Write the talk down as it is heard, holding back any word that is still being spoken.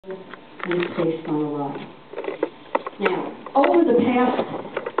and it's based on a lie. Now, over the past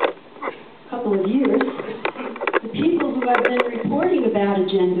couple of years, the people who have been reporting about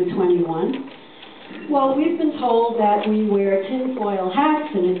Agenda 21, well, we've been told that we wear tinfoil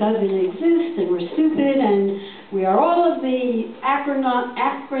hats and it doesn't exist and we're stupid and we are all of the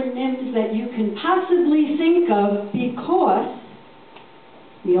acronyms that you can possibly think of, because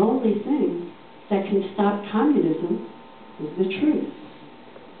the only thing that can stop communism is the truth.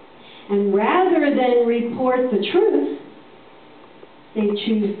 And rather than report the truth, they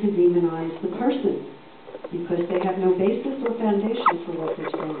choose to demonize the person because they have no basis or foundation for what they're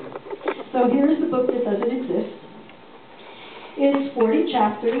saying. So here's the book that doesn't exist. It's 40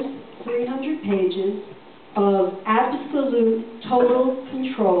 chapters, 300 pages of absolute, total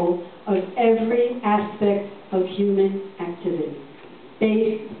control of every aspect of human activity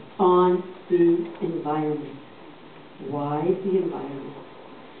based on the environment. Why the environment?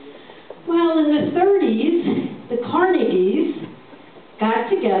 Well, in the 30s, the Carnegies got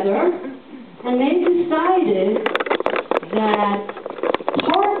together and they decided that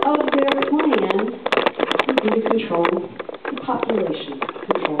part of their plan would be to control the population,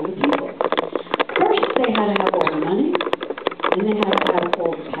 control the people. First, they had to have all the money, then they had to have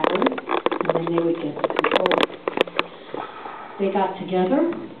all the power, and then they would get the control. They got together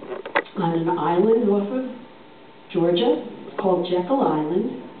on an island off of Georgia called Jekyll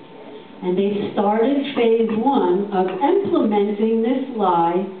Island, and they started phase 1 of implementing this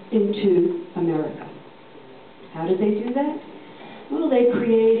lie into America. How did they do that? Well, they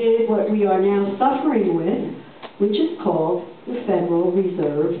created what we are now suffering with, which is called the Federal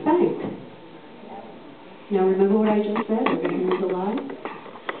Reserve Bank. Now, remember what I just said? Everything was a lie?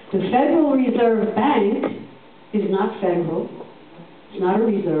 The Federal Reserve Bank is not federal, it's not a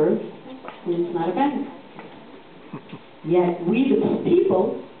reserve, and it's not a bank. Yet, we the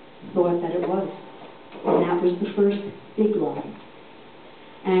people thought that it was. And that was the first big lie.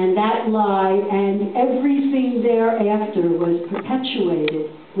 And that lie and everything thereafter was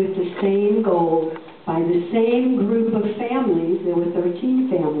perpetuated with the same goal by the same group of families. There were 13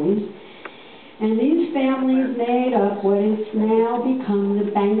 families. And these families made up what has now become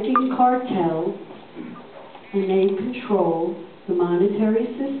the banking cartel, and they control the monetary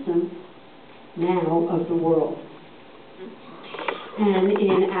system now of the world. And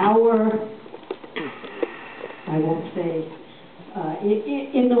in our, I won't say,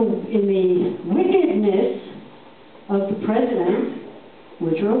 in the wickedness of the president,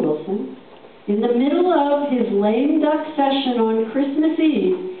 Woodrow Wilson, in the middle of his lame duck session on Christmas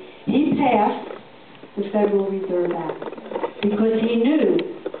Eve, he passed the Federal Reserve Act because he knew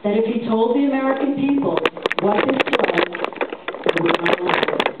that if he told the American people what this was, they would not allow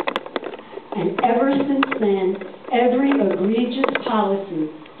it. And ever since then, every egregious policy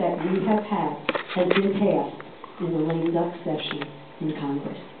that we have had has been passed in the lame duck session in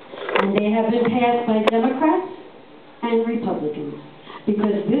Congress. And they have been passed by Democrats and Republicans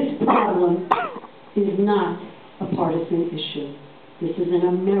because this problem is not a partisan issue. This is an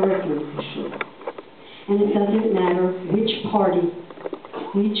American issue. And it doesn't matter which party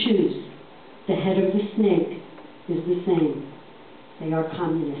we choose. The head of the snake is the same. They are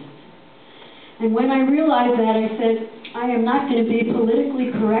communists. And when I realized that, I said, I am not going to be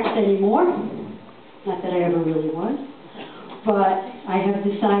politically correct anymore. Not that I ever really was. But I have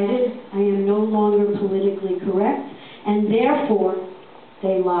decided I am no longer politically correct, and therefore,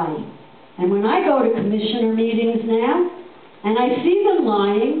 they lie. And when I go to commissioner meetings now, and I see them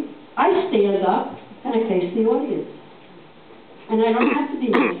lying, I stand up and I face the audience. And I don't have to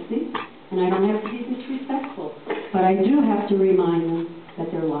be nasty, and I don't have to be disrespectful, but I do have to remind them that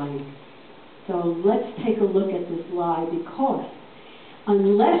they're lying. So let's take a look at this lie, because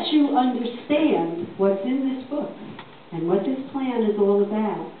unless you understand what's in this book and what this plan is all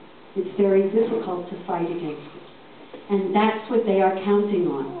about, it's very difficult to fight against it. And that's what they are counting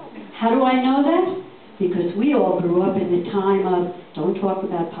on. How do I know that? Because we all grew up in the time of don't talk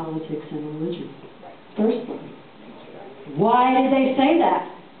about politics and religion. First one. Why did they say that?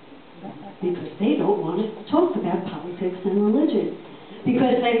 Because they don't want us to talk about politics and religion.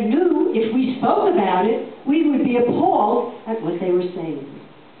 Because they knew if we spoke about it, we would be appalled at what they were saying.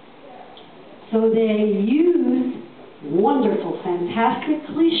 So they used wonderful, fantastic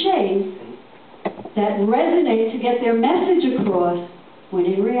cliches that resonate to get their message across, when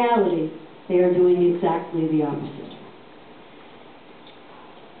in reality, they are doing exactly the opposite.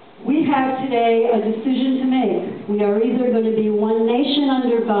 We have today a decision to make. We are either going to be one nation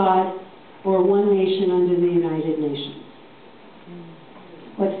under God or one nation under the United Nations.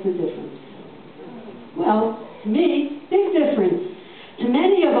 What's the difference? Well, to me, big difference. To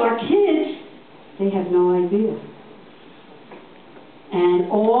many of They have no idea. And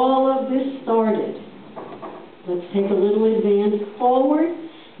all of this started. Let's take a little advance forward.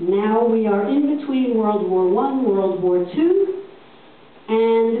 Now we are in between World War I, World War II,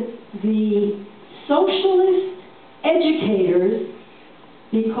 and the socialist educators,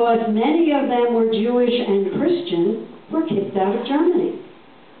 because many of them were Jewish and Christian, were kicked out of Germany.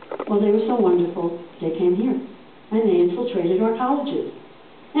 Well, they were so wonderful, they came here, and they infiltrated our colleges.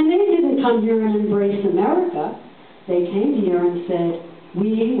 And they didn't come here and embrace America. They came here and said,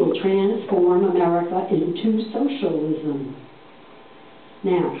 we will transform America into socialism.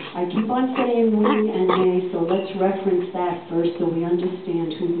 Now, I keep on saying we and they, so let's reference that first so we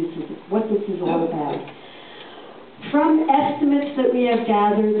understand what this is all about. From estimates that we have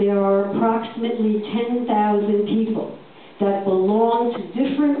gathered, there are approximately 10,000 people that belong to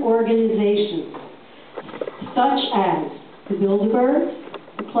different organizations, such as the Bilderbergs,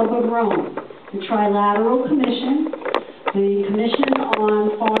 the Club of Rome, the Trilateral Commission, the Commission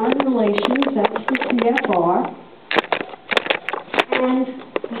on Foreign Relations, that's the CFR, and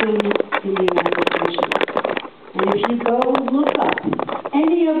the United Nations. And if you go look up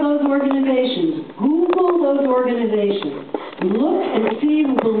any of those organizations, Google those organizations, look and see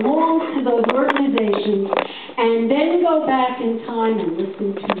who belongs to those organizations, and then go back in time and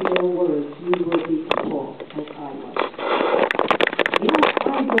listen to their words, you will be appalled, as I was. You know,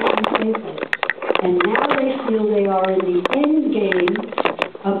 I go on. And now they feel they are in the end game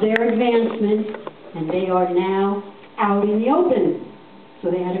of their advancement, and they are now out in the open. So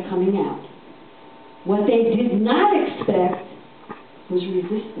they had a coming out. What they did not expect was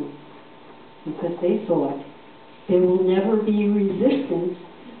resistance, because they thought there will never be resistance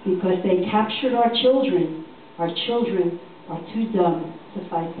because they captured our children. Our children are too dumb to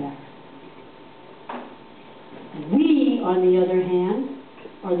fight back. We, on the other hand,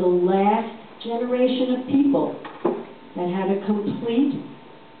 are the last generation of people that had a complete,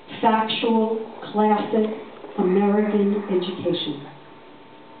 factual, classic American education.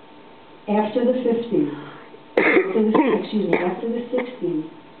 After the 50s, after the 60s,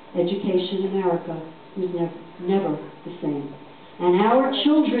 education in America was never the same. And our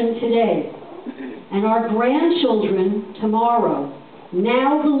children today, and our grandchildren tomorrow,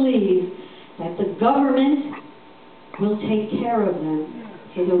 now believe that the government will take care of them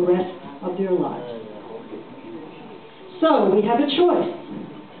for the rest of their lives. So, we have a choice.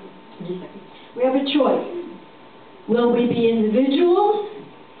 We have a choice. Will we be individuals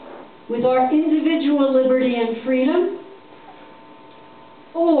with our individual liberty and freedom?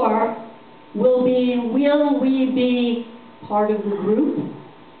 Or will we be part of the group?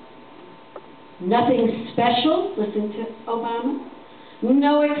 Nothing special, listen to Obama.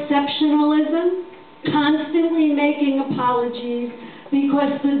 No exceptionalism, constantly making apologies,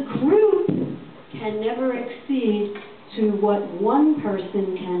 because the group can never exceed to what one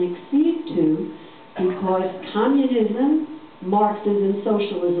person can exceed to, because communism, Marxism,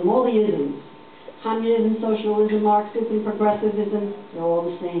 socialism, all the isms, communism, socialism, Marxism, progressivism, they're all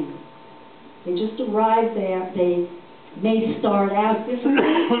the same. They just arrive there. They may start out differently.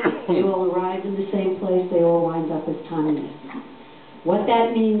 They all arrive in the same place. They all wind up as communists. What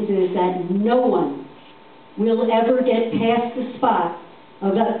that means is that no one will ever get past the spot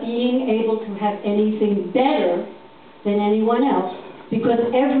of being able to have anything better than anyone else, because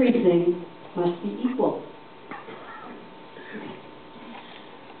everything must be equal.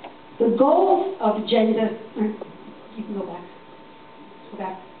 The goals of Agenda, you can go back. Go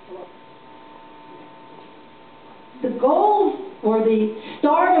back. The goals, or the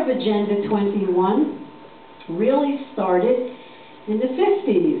start of Agenda 21, really started in the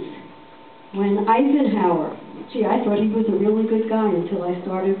 50s, when Eisenhower, gee, I thought he was a really good guy until I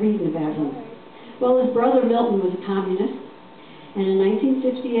started reading about him. Well, his brother Milton was a communist, and in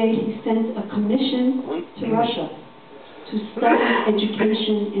 1958 he sent a commission to Russia to study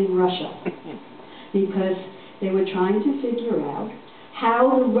education in Russia, because they were trying to figure out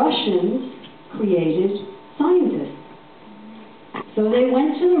how the Russians created scientists. So they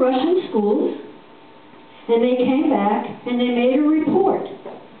went to the Russian schools, and they came back, and they made a report.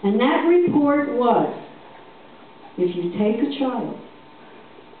 And that report was, if you take a child,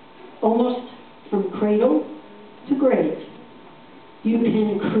 almost from cradle to grave, you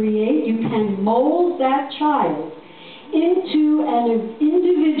can mold that child into an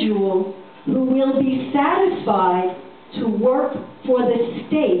individual who will be satisfied to work for the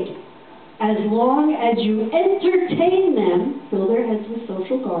state as long as you entertain them, fill their heads with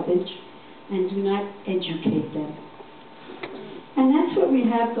social garbage, and do not educate them. And that's what we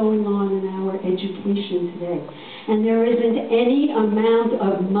have going on in our education today. And there isn't any amount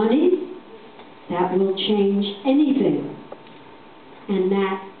of money that will change anything, and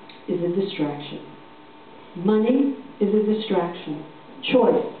that is a distraction. Money is a distraction.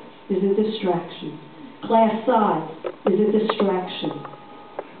 Choice is a distraction. Class size is a distraction.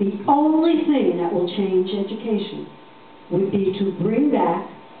 The only thing that will change education would be to bring back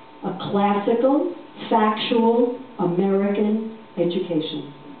a classical, factual, American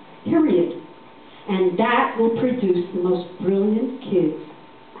education. Period. And that will produce the most brilliant kids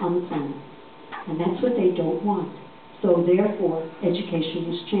on the planet. And that's what they don't want. So therefore, education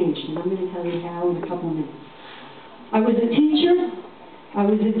has changed. And I'm going to tell you how in a couple of minutes. I was a teacher, I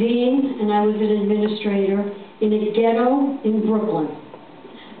was a dean, and I was an administrator in a ghetto in Brooklyn.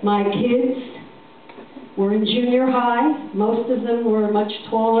 My kids were in junior high. Most of them were much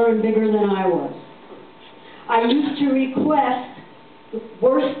taller and bigger than I was. I used to request the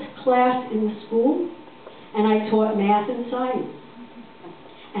worst class in the school, and I taught math and science.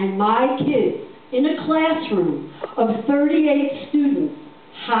 And my kids, in a classroom of 38 students,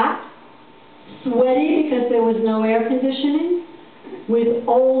 hot, sweaty because there was no air conditioning, with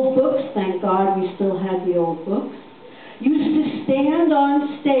old books, thank God we still had the old books, used to stand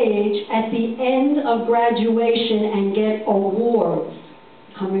on stage at the end of graduation and get awards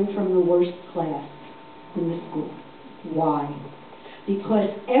coming from the worst class in the school. Why? Because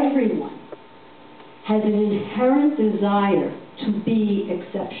everyone has an inherent desire to be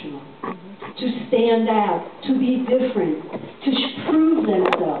exceptional, to stand out, to be different, to prove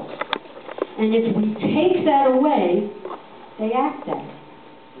themselves. And if we take that away, they act out.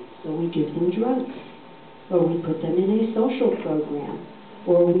 So we give them drugs, or we put them in a social program,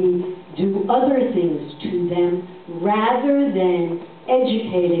 or we do other things to them rather than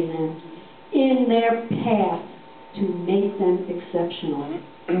educating them in their path to make them exceptional.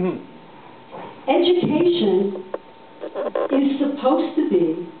 Education is supposed to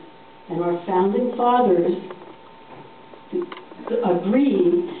be, and our founding fathers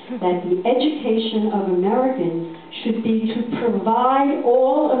agreed that the education of Americans should be to provide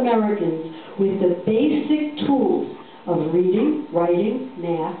all Americans with the basic tools of reading, writing,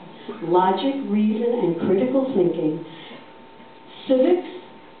 math, logic, reason, and critical thinking, civics,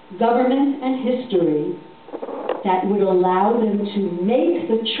 government, and history that would allow them to make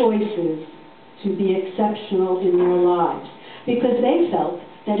the choices to be exceptional in their lives. Because they felt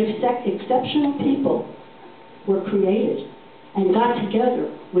that if exceptional people were created and got together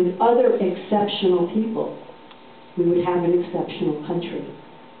with other exceptional people, we would have an exceptional country.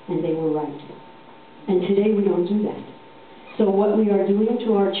 And they were right. And today we don't do that. So what we are doing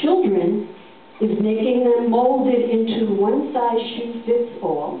to our children is making them molded into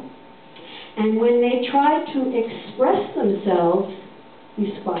one-size-fits-all. And when they try to express themselves,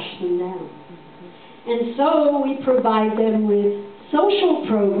 we squash them down. And so we provide them with social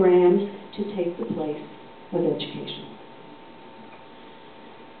programs to take the place of education.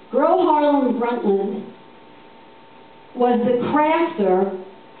 Gro Harlem Brundtland was the crafter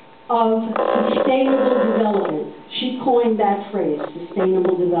of sustainable development. She coined that phrase,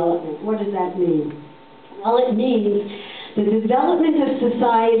 sustainable development. What does that mean? Well, it means the development of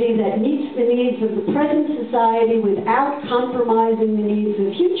society that meets the needs of the present society without compromising the needs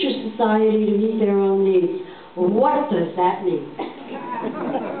of future society to meet their own needs. What does that mean?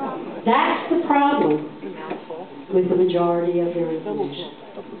 That's the problem with the majority of their information.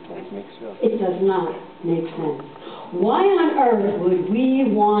 It does not make sense. Why on earth would we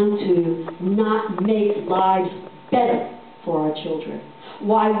want to not make lives better for our children?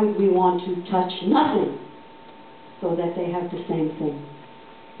 Why would we want to touch nothing so that they have the same thing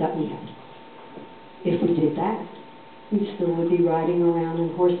that we have? If we did that, we still would be riding around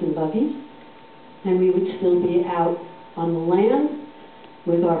in horse and buggies, and we would still be out on the land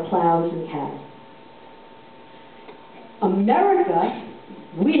with our plows and cattle. America,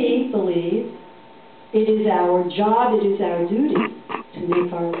 we believe, it is our job, it is our duty to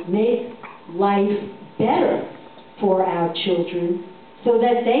make life better for our children so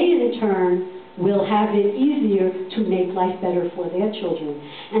that they in turn will have it easier to make life better for their children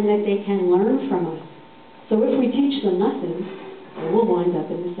and that they can learn from us. So if we teach them nothing, they will wind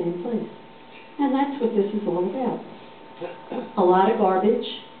up in the same place. And that's what this is all about. A lot of garbage,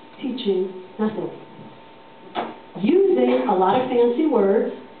 teaching nothing. Using a lot of fancy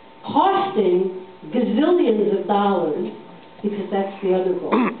words, costing gazillions of dollars, because that's the other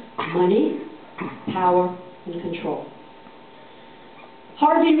goal. Money, power, and control.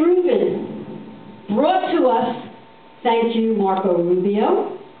 Harvey Rubin brought to us, thank you, Marco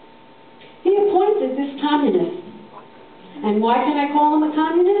Rubio, he appointed this communist. And why can I call him a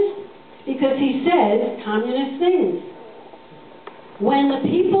communist? Because he says communist things. when the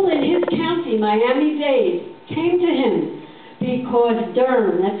people in his county, Miami-Dade, came to him because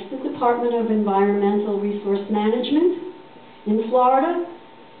DERM, that's the Department of Environmental Resource Management in Florida,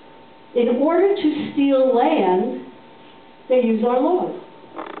 in order to steal land, they use our laws.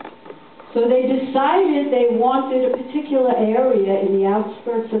 So they decided they wanted a particular area in the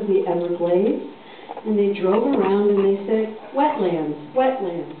outskirts of the Everglades, and they drove around and they said, wetlands,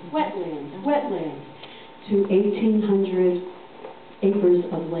 wetlands, wetlands, wetlands, to 1,800 acres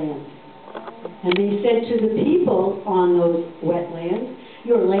of land. And they said to the people on those wetlands,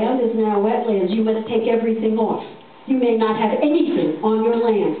 your land is now wetlands, you must take everything off. You may not have anything on your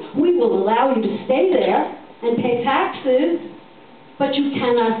land. We will allow you to stay there and pay taxes, but you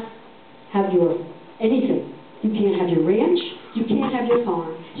cannot have your anything. You can't have your ranch, you can't have your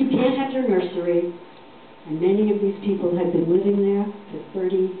farm, you can't have your nursery. And many of these people have been living there for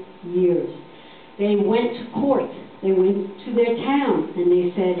 30 years. They went to court, they went to their town, and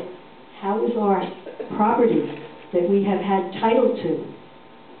they said, how is our property that we have had title to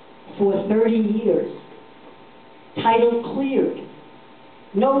for 30 years, title cleared,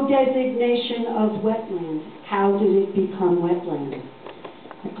 no designation of wetlands, how did it become wetlands?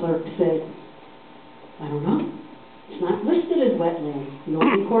 The clerk said, I don't know. It's not listed as wetlands. The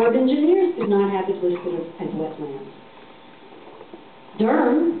Army Corps of Engineers did not have it listed as wetlands.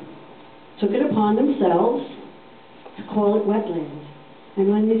 DERM took it upon themselves to call it wetlands. And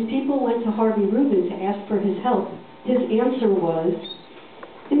when these people went to Harvey Rubin to ask for his help, his answer was,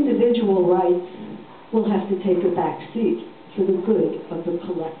 individual rights will have to take a back seat for the good of the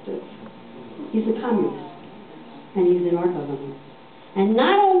collective. He's a communist, and he's in our government. And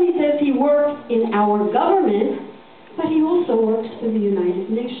not only does he work in our government, but he also works for the United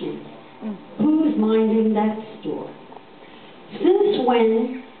Nations. Who's minding that store? Since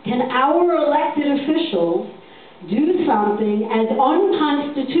when can our elected officials do something as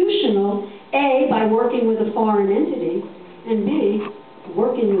unconstitutional, A, by working with a foreign entity, and B,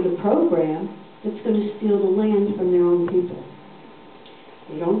 working with a program that's going to steal the land from their own people?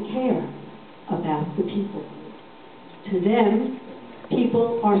 They don't care about the people. To them,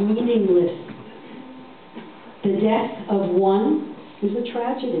 people are meaningless. The death of one is a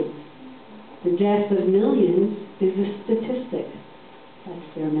tragedy. The death of millions is a statistic.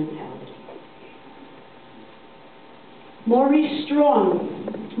 That's their mentality. Maurice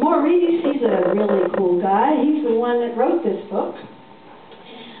Strong. Maurice, he's a really cool guy. He's the one that wrote this book.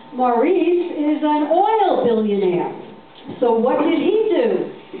 Maurice is an oil billionaire. So what did he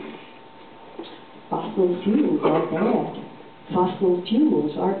do? Fossil fuels are bad. Fossil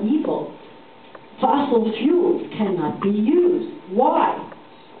fuels are evil. Fossil fuels cannot be used. Why?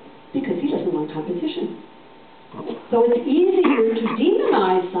 Because he doesn't want competition. So it's easier to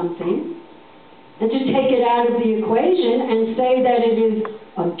demonize something and to take it out of the equation and say that it is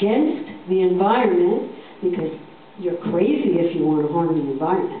against the environment, because you're crazy if you want to harm the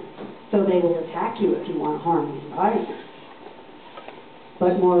environment. So they will attack you if you want to harm the environment.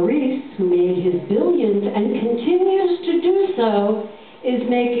 But Maurice, who made his billions and continues to do so, is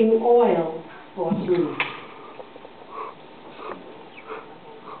making oil off limits.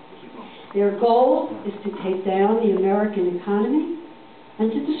 Their goal is to take down the American economy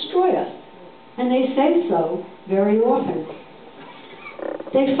and to destroy us. And they say so very often.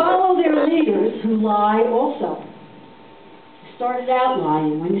 They follow their leaders who lie also. They started out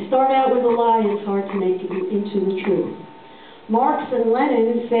lying. When you start out with a lie, it's hard to make it into the truth. Marx and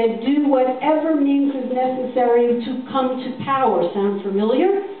Lenin said, do whatever means is necessary to come to power. Sound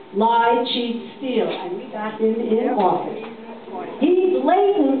familiar? Lie, cheat, steal. And we got him in office. He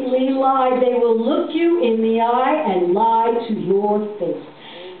blatantly lied. They will look you in the eye and lie to your face.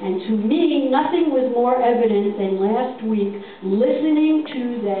 And to me, nothing was more evident than last week listening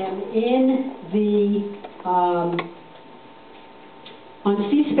to them in the on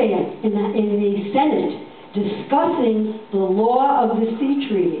C-SPAN in the Senate, discussing the law of the sea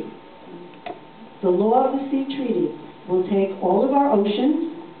treaty. The law of the sea treaty will take all of our oceans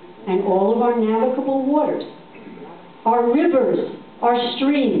and all of our navigable waters, our rivers, our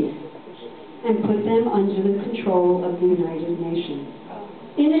streams, and put them under the control of the United Nations.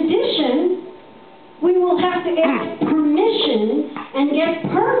 In addition, we will have to ask permission and get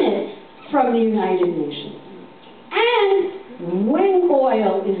permits from the United Nations. And when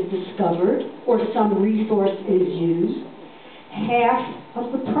oil is discovered or some resource is used, half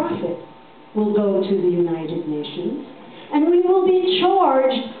of the profit will go to the United Nations, and we will be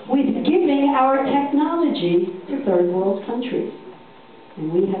charged with giving our technology to third world countries.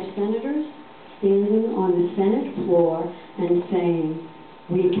 And we have senators standing on the Senate floor and saying,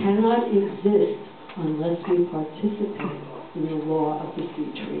 we cannot exist unless we participate in the law of the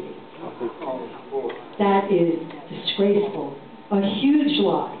sea treaty. That is disgraceful, a huge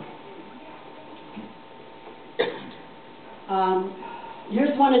lie.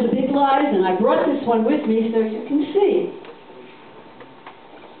 Here's one of the big lies, and I brought this one with me so you can see.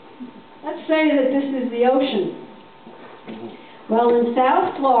 Let's say that this is the ocean. Well, in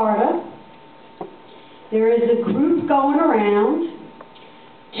South Florida, there is a group going around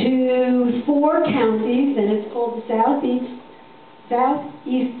to 4 counties, and it's called the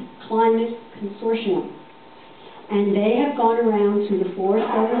Southeast Climate Consortium. And they have gone around to the 4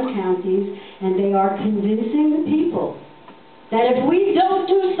 southern counties, and they are convincing the people that if we don't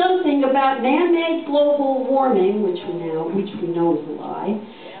do something about man-made global warming, which we know is a lie,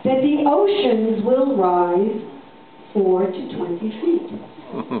 that the oceans will rise 4 to 20 feet.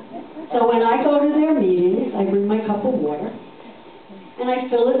 So when I go to their meetings, I bring my cup of water, and I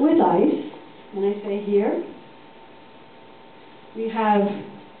fill it with ice, and I say, here, we have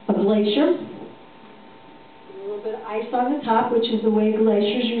a glacier, a little bit of ice on the top, which is the way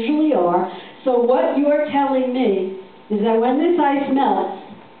glaciers usually are. So what you're telling me is that when this ice melts,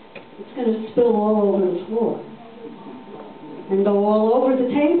 it's going to spill all over the floor and go all over the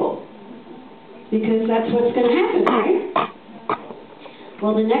table, because that's what's going to happen, right?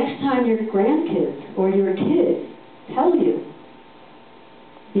 Well, the next time your grandkids or your kids tell you,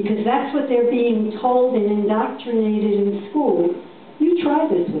 because that's what they're being told and indoctrinated in school, you try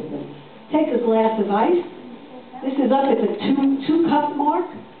this with them. Take a glass of ice. This is up at the 2-cup mark.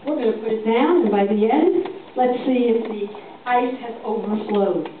 We're going to put it down, and by the end, let's see if the ice has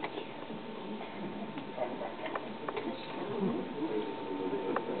overflowed.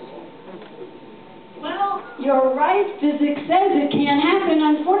 Well, you're right. Physics says it can't happen.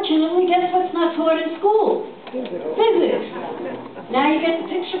 Unfortunately, guess what's not taught in school? Physics. Now you get the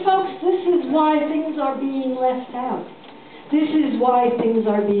picture, folks? This is why things are being left out. This is why things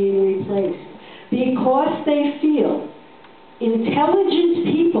are being replaced. Because they feel intelligent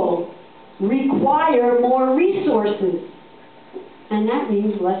people require more resources, and that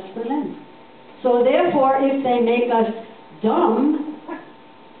means less for them. So therefore, if they make us dumb,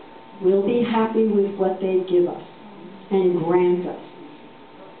 we'll be happy with what they give us and grant us.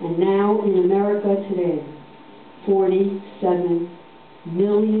 And now in America today, 47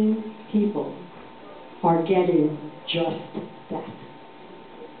 million people are getting just that.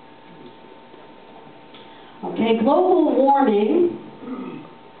 Okay, global warming,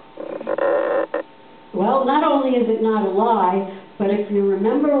 well, not only is it not a lie, but if you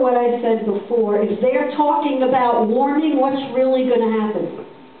remember what I said before, if they're talking about warming, what's really going to happen?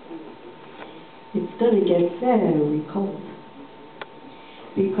 It's going to get very cold.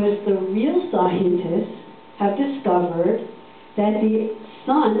 Because the real scientists have discovered that the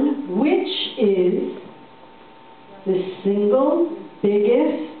sun, which is the single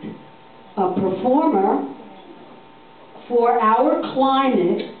biggest performer for our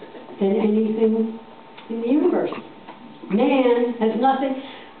climate than anything in the universe. Man has nothing.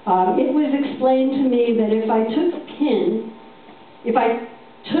 It was explained to me that if I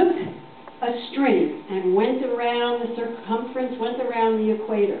took a string and went around the circumference, went around the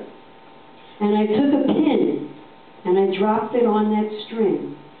equator, and I took a pin and I dropped it on that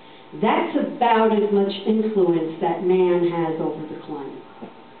string, that's about as much influence that man has over the climate.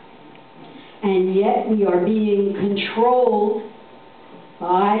 And yet we are being controlled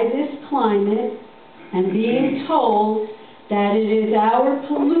by this climate and being told that it is our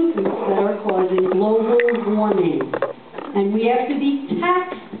pollutants that are causing global warming. And we have to be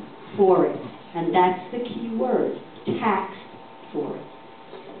taxed for it. And that's the key word, taxed for it.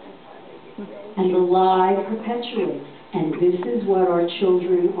 And the lie perpetuates. And this is what our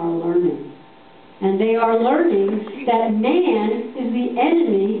children are learning. And they are learning that man is the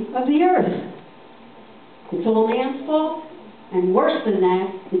enemy of the earth. It's all man's fault, and worse than that,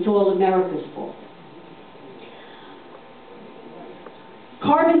 it's all America's fault.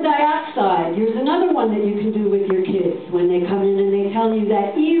 Carbon dioxide, here's another one that you can do with your kids when they come in and they tell you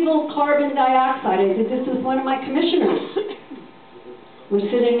that evil carbon dioxide. I did this with one of my commissioners. We're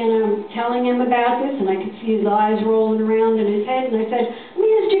sitting and I'm telling him about this, and I could see his eyes rolling around in his head, and I said, let me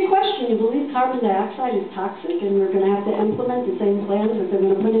ask you a question. You believe carbon dioxide is toxic, and we're going to have to implement the same plans that they're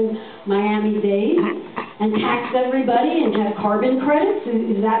going to put in Miami-Dade and tax everybody and have carbon credits?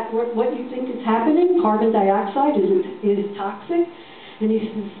 Is that what you think is happening? Carbon dioxide is toxic? And he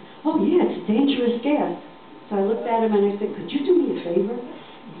says, oh yeah, it's a dangerous gas. So I looked at him and I said, could you do me a favor?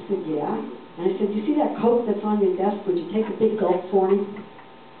 He said, yeah. And I said, you see that Coke that's on your desk? Would you take a big gulp for me?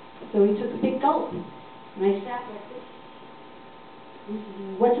 So he took a big gulp. And I sat like this. He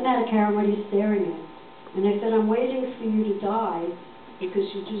said, what's the matter, Karen? What are you staring at? And I said, I'm waiting for you to die because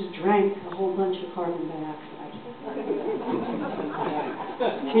you just drank a whole bunch of carbon dioxide.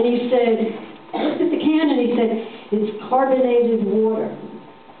 And he said, I looked at the can and he said, it's carbonated water.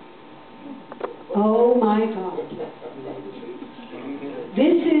 Oh my God.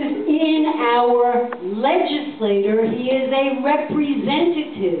 This is in our legislator. He is a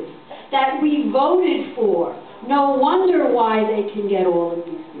representative that we voted for. No wonder why they can get all of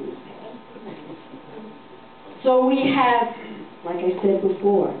these things passed. So we have, like I said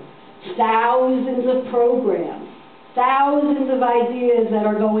before, thousands of programs, thousands of ideas that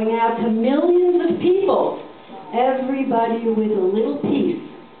are going out to millions of people, everybody with a little piece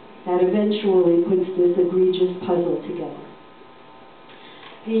that eventually puts this egregious puzzle together.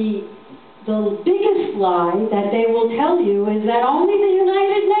 The biggest lie that they will tell you is that only the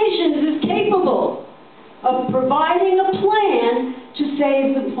United Nations is capable of providing a plan to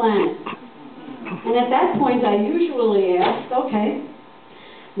save the planet. And at that point, I usually ask, okay,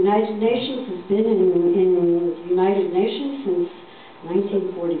 the United Nations has been in the United Nations since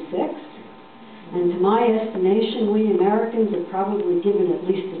 1946. And to my estimation, we Americans have probably given at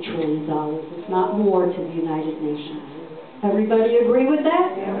least $1 trillion, if not more, to the United Nations. Everybody agree with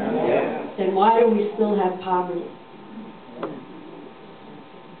that? Yeah. Then why do we still have poverty?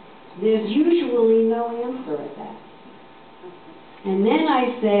 There's usually no answer at that. And then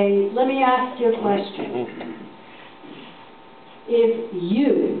I say, let me ask you a question. If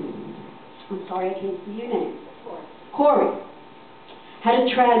you, I'm sorry, I can't see your name, Corey, had a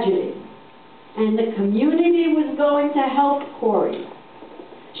tragedy, and the community was going to help Corey,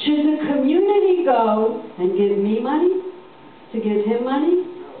 should the community go and give me money, to give him money,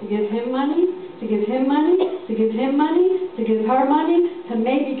 to give him money, to give him money, to give him money, to give her money, to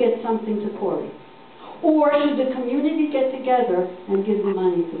maybe get something to Corey? Or should the community get together and give the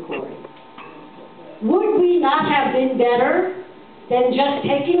money to Corey? Would we not have been better than just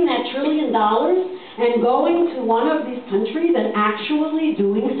taking that $1 trillion and going to one of these countries and actually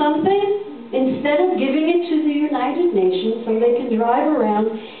doing something, instead of giving it to the United Nations so they can drive around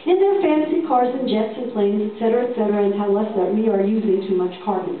in their fancy cars and jets and planes, etc., and tell us that we are using too much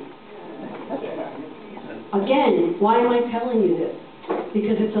carbon? Again, why am I telling you this?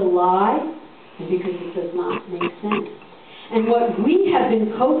 Because it's a lie and because it does not make sense. And what we have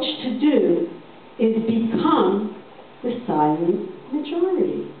been coached to do is become the silent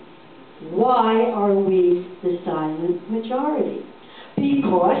majority. Why are we the silent majority?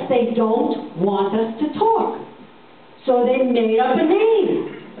 Because they don't want us to talk. So they made up a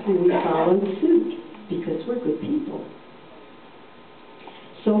name, and we followed suit because we're good people.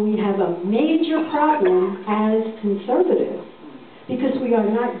 So we have a major problem as conservatives because we are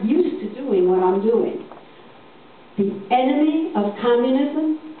not used to doing what I'm doing. The enemy of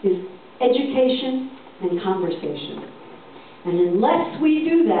communism is education and conversation. And unless we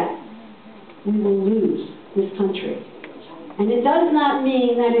do that, we will lose this country. And it does not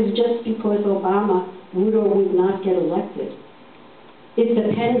mean that it's just because Obama would or would not get elected. It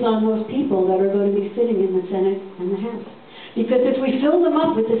depends on those people that are going to be sitting in the Senate and the House. Because if we fill them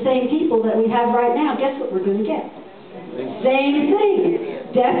up with the same people that we have right now, guess what we're going to get? Same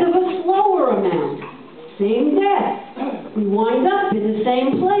thing. Death of a slower amount. Same death. We wind up in the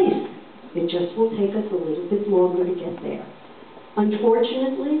same place. It just will take us a little bit longer to get there.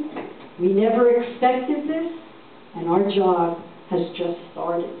 Unfortunately, we never expected this, and our job has just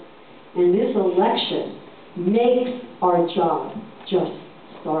started. And this election makes our job just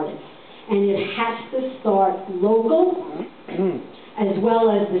started. And it has to start local, as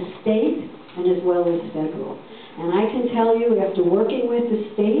well as the state, and as well as federal. And I can tell you, after working with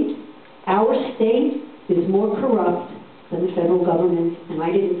the state, our state is more corrupt than the federal government, and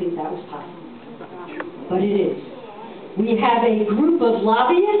I didn't think that was possible. But it is. We have a group of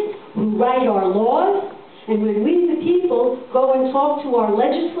lobbyists who write our laws, and when we, the people, go and talk to our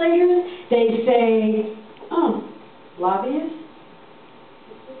legislators, they say, oh, lobbyists?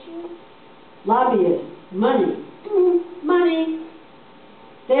 Lobbyists, money, money.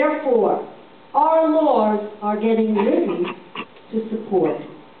 Therefore, our laws are getting written to support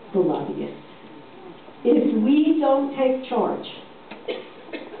the lobbyists. If we don't take charge,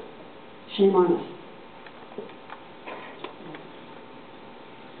 shame on us.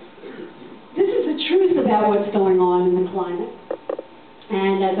 This is the truth about what's going on in the climate.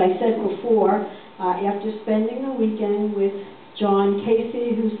 And as I said before, after spending the weekend with John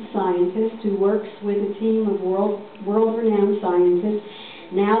Casey, who's a scientist who works with a team of world-renowned scientists,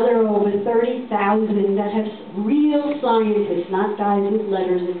 now there are over 30,000 that have real scientists, not guys with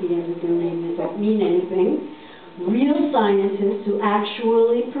letters at the end of their name that don't mean anything, real scientists who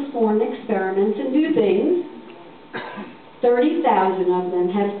actually perform experiments and do things. 30,000 of them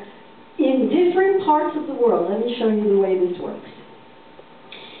have, in different parts of the world. Let me show you the way this works.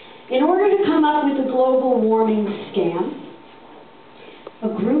 In order to come up with a global warming scam, a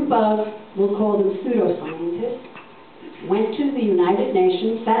group of, we'll call them pseudoscientists, went to the United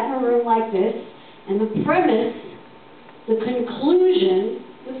Nations, sat in a room like this, and the premise, the conclusion,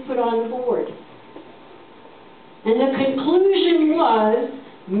 was put on the board. And the conclusion was,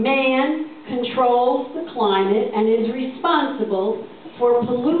 man controls the climate and is responsible for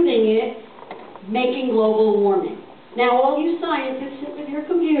polluting it, making global warming. Now, all you scientists sit with your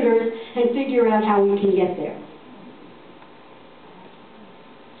computers and figure out how we can get there.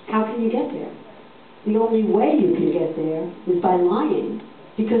 How can you get there? The only way you can get there is by lying,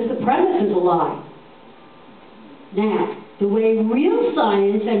 because the premise is a lie. Now, the way real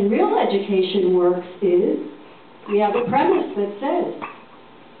science and real education works is, we have a premise that says,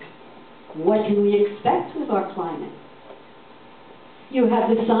 what can we expect with our climate? You have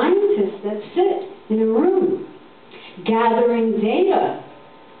the scientists that sit in a room, gathering data,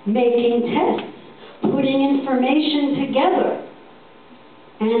 making tests, putting information together.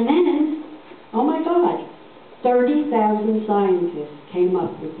 And then, oh my God, 30,000 scientists came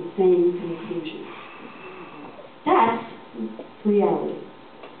up with the same conclusion. That's reality.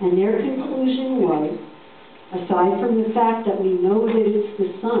 And their conclusion was, aside from the fact that we know that it's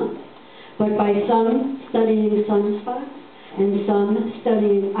the sun, but by some studying sunspots, and some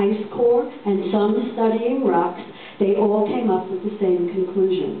studying ice core, and some studying rocks, they all came up with the same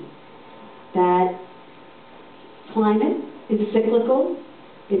conclusion. That climate is cyclical.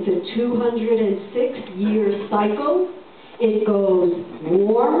 It's a 206-year cycle. It goes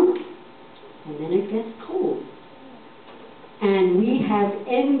warm, and then it gets cold. And we have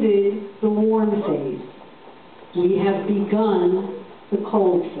ended the warm phase. We have begun the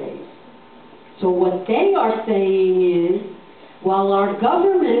cold phase. So what they are saying is, while our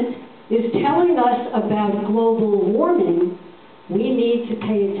government is telling us about global warming, we need to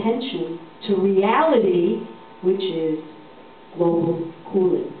pay attention to reality, which is global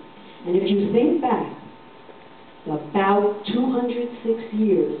cooling. And if you think back, about 206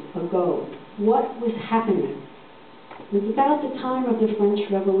 years ago, what was happening? It was about the time of the French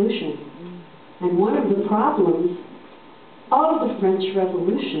Revolution. And one of the problems of the French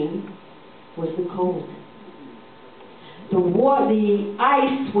Revolution was the cold. The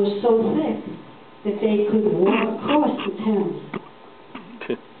ice was so thick that they could walk across the Thames.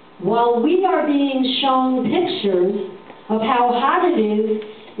 While we are being shown pictures of how hot it is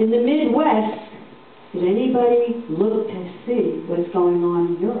in the Midwest, did anybody look to see what's going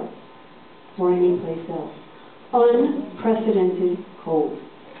on in Europe or anyplace else? Unprecedented cold.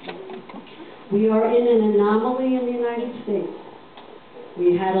 We are in an anomaly in the United States.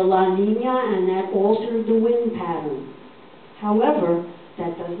 We had a La Nina, and that altered the wind pattern. However,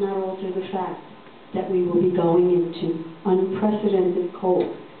 that does not alter the fact that we will be going into unprecedented cold.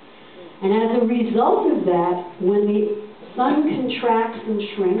 And as a result of that, when the sun contracts and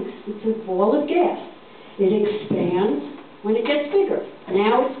shrinks, it's a ball of gas. It expands when it gets bigger.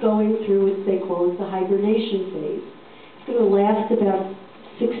 Now it's going through what they call it the hibernation phase. It's going to last about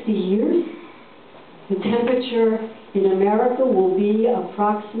 60 years. The temperature in America will be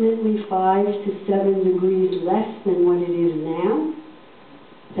approximately 5 to 7 degrees less than what it is now.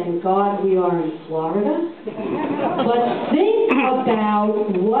 Thank God we are in Florida. But think about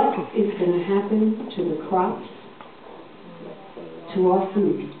what is going to happen to the crops, to our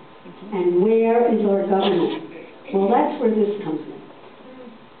food, and where is our government? Well, that's where this comes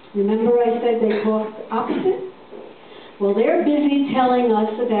in. Remember I said they talk opposite? Well, they're busy telling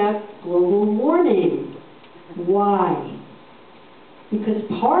us about global warming. Why? Because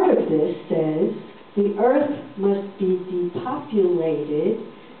part of this says the Earth must be depopulated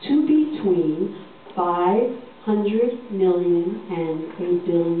to between 500 million and 1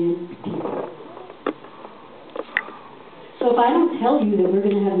 billion people. So if I don't tell you that we're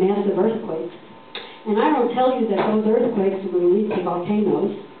going to have massive earthquakes, and I don't tell you that those earthquakes are going to lead to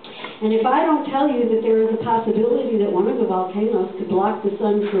volcanoes, and if I don't tell you that there is a possibility that one of the volcanoes could block the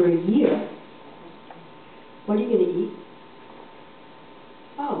sun for a year, what are you going to eat?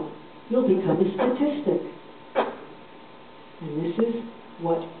 Oh, you'll become a statistic. And this is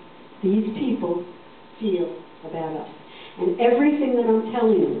what these people feel about us. And everything that I'm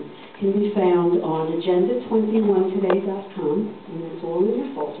telling you can be found on agenda21today.com, and it's all in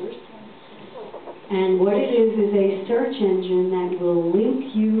your folders. And what it is a search engine that will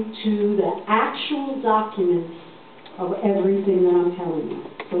link you to the actual documents of everything that I'm telling you.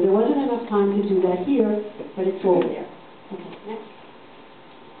 So there wasn't enough time to do that here, but it's all there. Okay, next.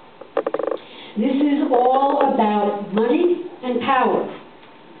 This is all about money and power.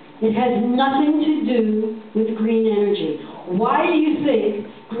 It has nothing to do with green energy. Why do you think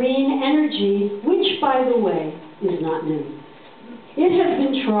green energy, which, by the way, is not new? It has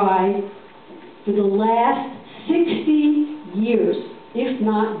been tried for the last 60 years, if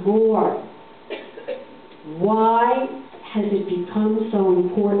not more. Why has it become so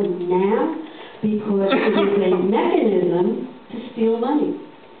important now? Because it is a mechanism to steal money.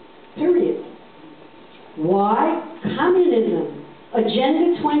 Period. Why? Communism.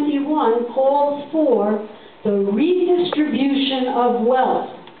 Agenda 21 calls for the redistribution of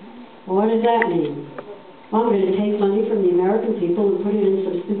wealth. What does that mean? Well, I'm going to take money from the American people and put it in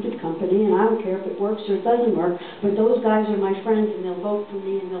some stupid company, and I don't care if it works or it doesn't work, but those guys are my friends, and they'll vote for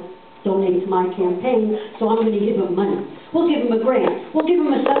me, and they'll donate to my campaign, so I'm going to give them money. We'll give them a grant. We'll give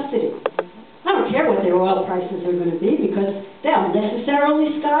them a subsidy. I don't care what their oil prices are going to be, because they'll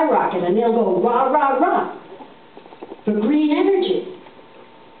necessarily skyrocket, and they'll go rah, rah, rah for green energy.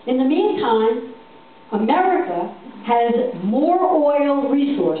 In the meantime, America has more oil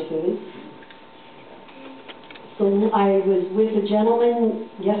resources. So I was with a gentleman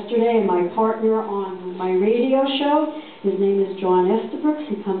yesterday, my partner on my radio show. His name is John Estabrooks.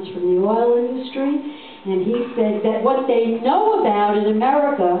 He comes from the oil industry. And he said that what they know about in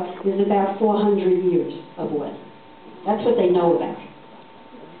America is about 400 years of oil. That's what they know about.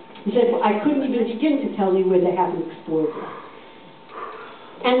 He said, I couldn't even begin to tell you where they haven't explored yet.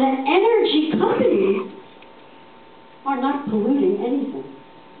 And the energy companies are not polluting anything.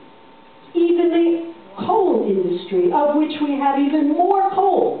 Even the coal industry, of which we have even more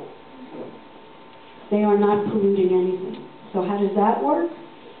coal, they are not polluting anything. So how does that work?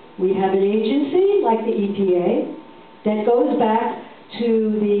 We have an agency like the EPA that goes back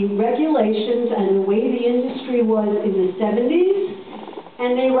to the regulations and the way the industry was in the 70s,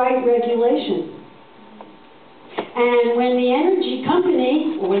 and they write regulations. And when the energy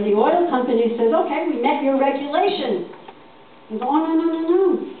company, or when the oil company says, okay, we met your regulations, they go, oh,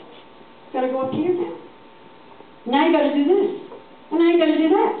 no. It's got to go up here now. Now you got to do this. And now you got to do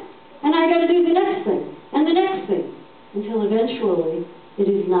that. And now you got to do the next thing. And the next thing. Until eventually, it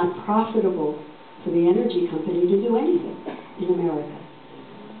is not profitable for the energy company to do anything in America.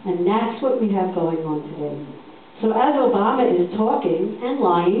 And that's what we have going on today. So as Obama is talking and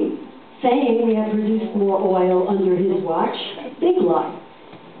lying, saying we have produced more oil under his watch, big lie.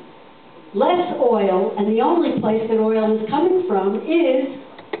 Less oil, and the only place that oil is coming from is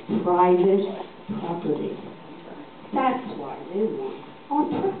private property. That's why they want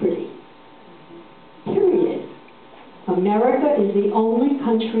our property. Period. America is the only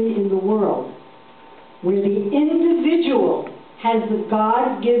country in the world where the individual has the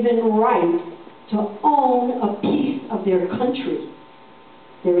God-given right to own a piece of their country.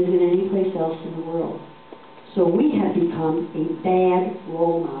 There isn't any place else in the world. So we have become a bad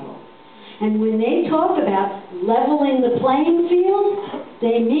role model. And when they talk about leveling the playing field,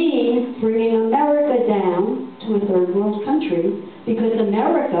 they mean bringing America down to a third world country, because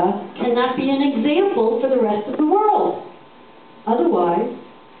America cannot be an example for the rest of the world. Otherwise,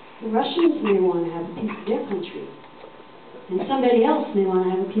 the Russians may want to have a piece of their country, and somebody else may want to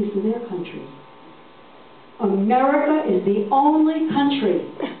have a piece of their country. America is the only country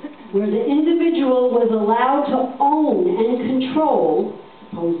where the individual was allowed to own and control,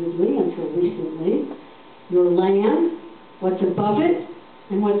 supposedly until recently, your land, what's above it,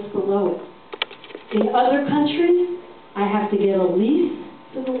 and what's below it. In other countries, I have to get a lease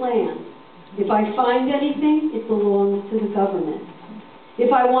for the land. If I find anything, it belongs to the government.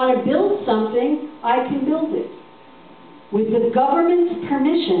 If I want to build something, I can build it with the government's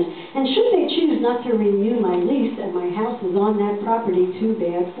permission. And should they choose not to renew my lease and my house is on that property, too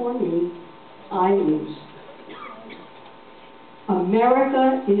bad for me, I lose.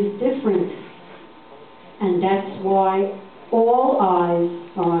 America is different. And that's why all eyes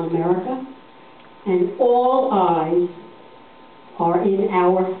are on America, and all eyes are in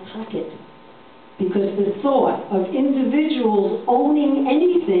our pocket. Because the thought of individuals owning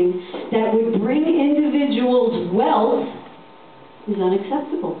anything that would bring individuals wealth is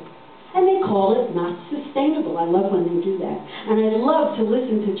unacceptable. And they call it not sustainable. I love when they do that. And I love to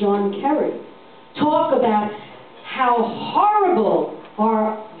listen to John Kerry talk about how horrible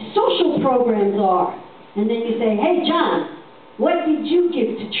our social programs are. And then you say, hey, John, what did you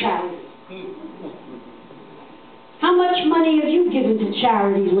give to charity? How much money have you given to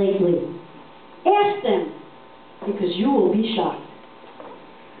charity lately? Ask them, because you will be shocked.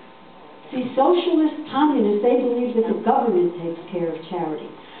 See, See, socialist communists, they believe that the government takes care of charity.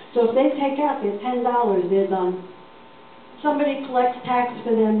 So if they take out their $10, they're done. Somebody collects tax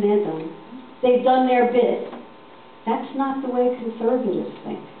for them, they're done. They've done their bit. That's not the way conservatives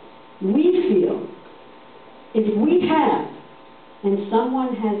think. We feel if we have and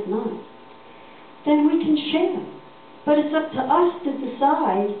someone has not, then we can share. But it's up to us to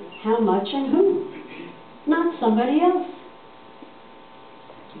decide how much and who, not somebody else.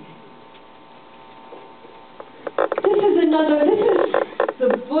 This is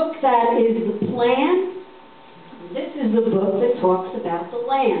the book that is the plan. This is the book that talks about the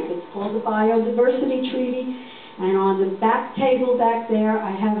land. It's called the Biodiversity Treaty. And on the back table back there, I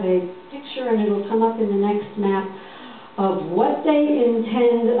have a picture, and it'll come up in the next map, of what they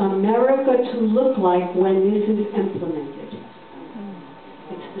intend America to look like when this is implemented.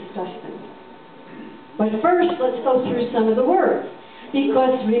 It's disgusting. But first, let's go through some of the words.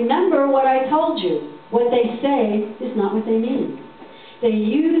 Because remember what I told you. What they say is not what they mean. They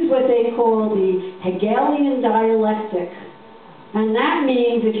use what they call the Hegelian dialectic. And that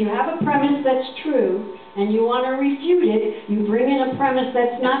means if you have a premise that's true, and you want to refute it, you bring in a premise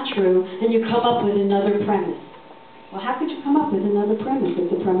that's not true, and you come up with another premise. Well, how could you come up with another premise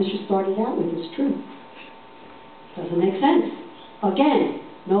if the premise you started out with is true? Doesn't make sense. Again,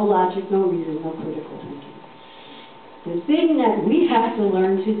 no logic, no reason, no critical thinking. The thing that we have to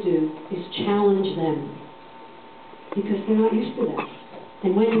learn to do is challenge them, because they're not used to that.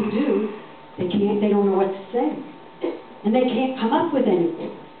 And when you do, they don't know what to say. And they can't come up with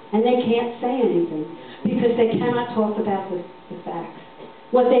anything. And they can't say anything, because they cannot talk about the facts.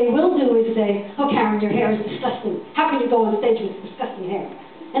 What they will do is say, oh, Karen, your hair is disgusting. How can you go on stage with disgusting hair?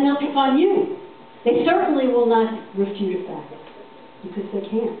 And they'll pick on you. They certainly will not refute a fact, because they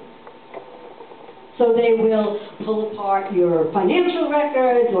can't. So they will pull apart your financial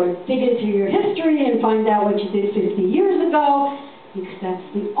records or dig into your history and find out what you did 50 years ago, because that's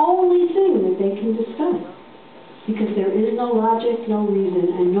the only thing that they can discuss. Because there is no logic, no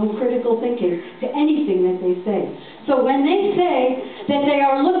reason, and no critical thinking to anything that they say. So when they say that they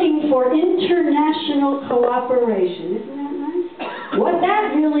are looking for international cooperation, isn't that nice? What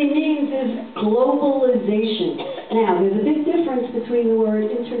that really means is globalization. Now, there's a big difference between the word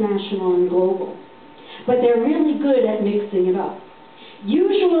international and global. But they're really good at mixing it up.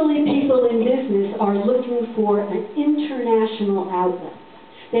 Usually people in business are looking for an international outlet.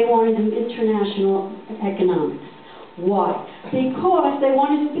 They want to do international economics. Why? Because they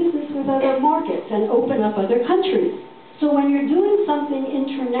want to do business with other markets and open up other countries. So when you're doing something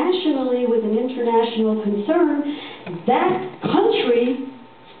internationally with an international concern, that country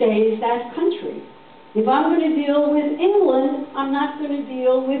stays that country. If I'm going to deal with England, I'm not going to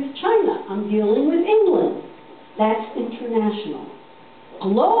deal with China. I'm dealing with England. That's international.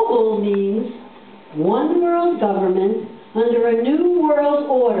 Global means one world government under a new world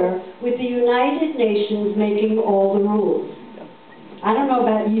order with the United Nations making all the rules. I don't know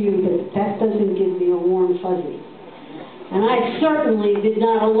about you, but that doesn't give me a warm fuzzy. And I certainly did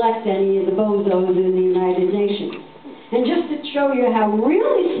not elect any of the bozos in the United Nations. And just to show you how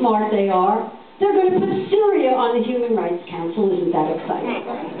really smart they are, they're going to put Syria on the Human Rights Council. Isn't that exciting?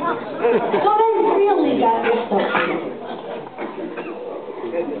 So they really got their stuff together.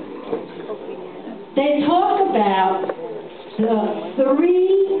 They talk about the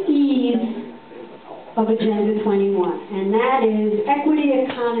 3 E's of Agenda 21, and that is equity,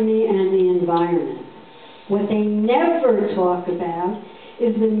 economy, and the environment. What they never talk about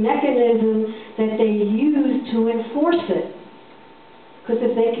is the mechanism that they use to enforce it. Because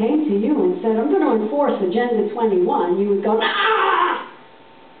if they came to you and said, I'm going to enforce Agenda 21, you would go, ah!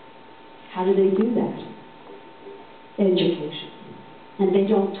 How do they do that? Education. And they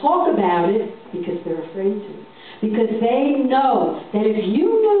don't talk about it because they're afraid to. Because they know that if you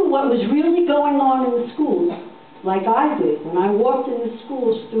knew what was really going on in the schools, like I did, when I walked in the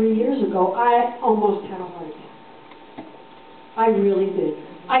schools 3 years ago, I almost had a heart attack. I really did.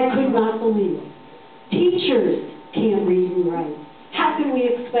 I could not believe it. Teachers can't read and write. How can we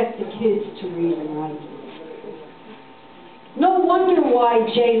expect the kids to read and write? No wonder why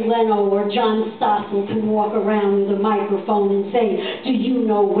Jay Leno or John Stossel can walk around with a microphone and say, do you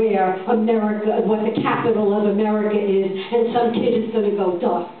know where America, what the capital of America is? And some kid is going to go,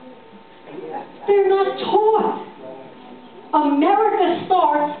 duh. They're not taught. America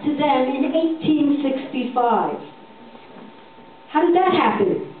starts to them in 1865. How did that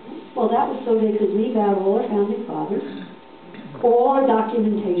happen? Well, that was so they could leave out all our founding fathers, all our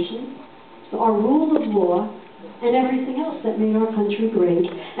documentation, our rule of law, and everything else that made our country great,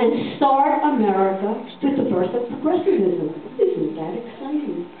 and start America with the birth of progressivism. Isn't that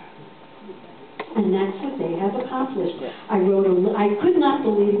exciting? that's what they have accomplished. I could not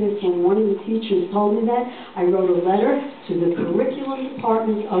believe this when one of the teachers told me that. I wrote a letter to the curriculum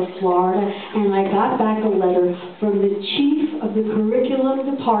department of Florida, and I got back a letter from the chief of the curriculum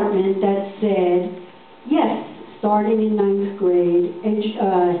department that said, yes, starting in 9th grade,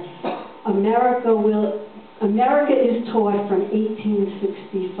 America is taught from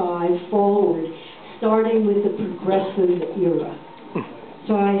 1865 forward, starting with the progressive era.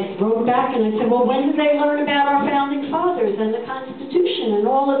 So I wrote back and I said, well, when did they learn about our founding fathers and the Constitution and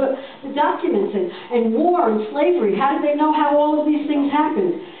all of the documents and war and slavery? How did they know how all of these things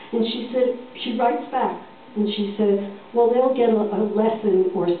happened? And she said, she writes back and she says, well, they'll get a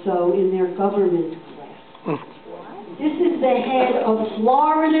lesson or so in their government class. This is the head of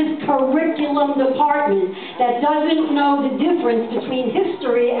Florida's curriculum department that doesn't know the difference between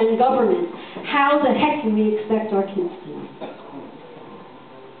history and government. How the heck can we expect our kids to know?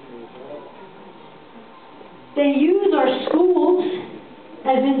 They use our schools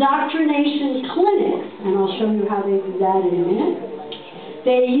as indoctrination clinics, and I'll show you how they do that in a minute.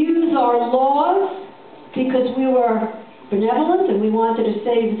 They use our laws because we were benevolent and we wanted to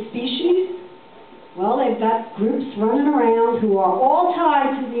save the species. Well, they've got groups running around who are all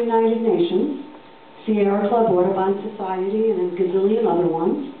tied to the United Nations, Sierra Club, Audubon Society, and a gazillion other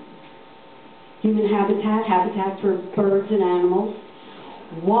ones. Human habitat, habitat for birds and animals.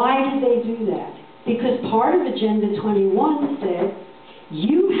 Why did they do that? Because part of Agenda 21 said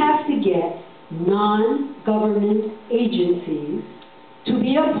you have to get non-government agencies to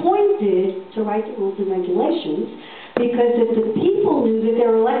be appointed to write the rules and regulations, because if the people knew that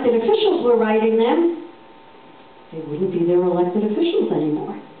their elected officials were writing them, they wouldn't be their elected officials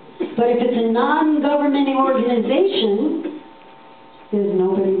anymore. But if it's a non-government organization, there's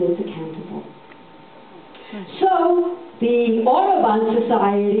nobody that's accountable. So the Audubon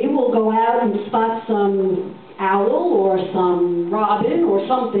Society will go out and spot some owl or some robin or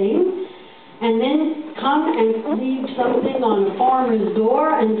something, and then come and leave something on a farmer's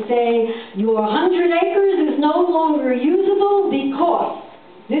door and say, your 100 acres is no longer usable because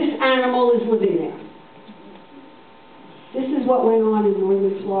this animal is living there. This is what went on in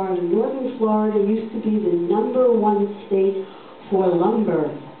northern Florida. Northern Florida used to be the #1 state for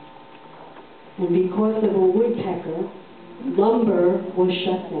lumber. And because of a woodpecker, lumber was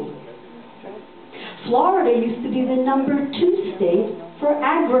shut down. Florida used to be the #2 state for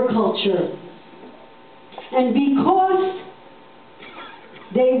agriculture. And because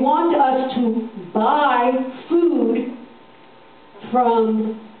they want us to buy food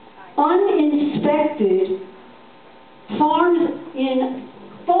from uninspected farms in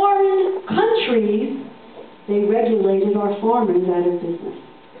foreign countries, they regulated our farmers out of business.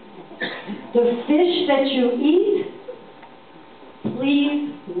 The fish that you eat,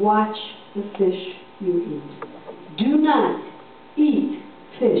 please watch the fish you eat. Do not eat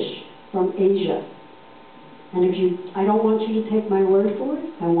fish from Asia. And I don't want you to take my word for it.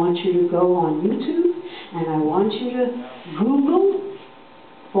 I want you to go on YouTube and I want you to Google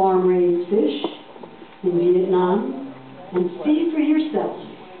farm-raised fish in Vietnam and see for yourself.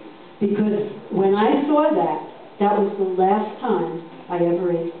 Because when I saw that, that was the last time I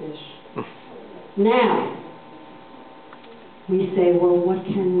ever ate fish. Now, we say, well, what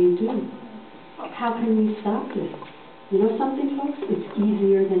can we do? How can we stop this? You know something, folks? It's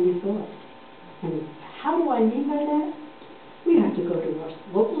easier than you thought. And how do I mean by that? We have to go to our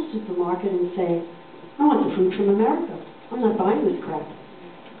local supermarket and say, I want the fruit from America. I'm not buying this crap.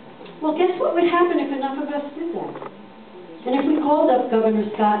 Well, guess what would happen if enough of us did that? And if we called up Governor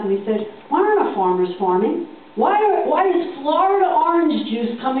Scott and we said, why aren't our farmers farming? Why is Florida orange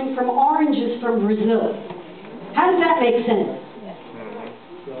juice coming from oranges from Brazil? How does that make sense?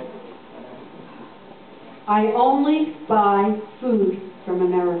 I only buy food from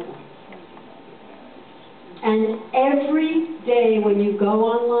America. And every day when you go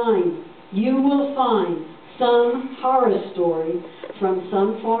online, you will find some horror story from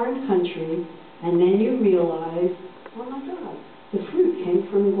some foreign country, and then you realize, oh my God, the fruit came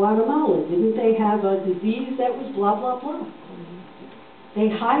from Guatemala. Didn't they have a disease that was blah, blah, blah? They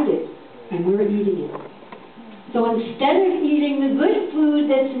hide it, and we're eating it. So instead of eating the good food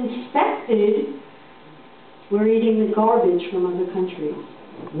that's inspected, we're eating the garbage from other countries.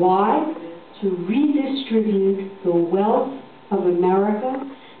 Why? To redistribute the wealth of America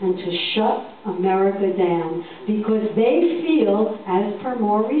and to shut America down, because they feel, as per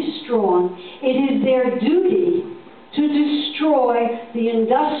Maurice Strong, it is their duty to destroy the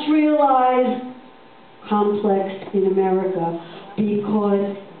industrialized complex in America,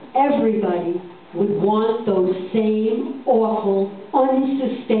 because everybody would want those same awful,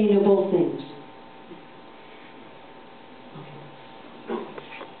 unsustainable things.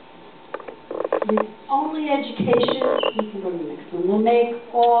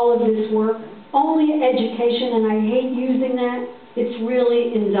 education, and I hate using that, it's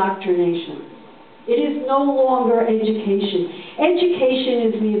really indoctrination. It is no longer education. Education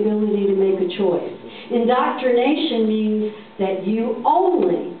is the ability to make a choice. Indoctrination means that you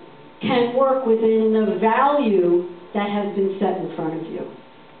only can work within the value that has been set in front of you.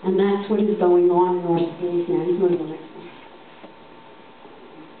 And that's what is going on in our schools now. You can go to the next one.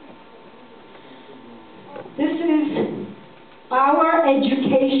 This is our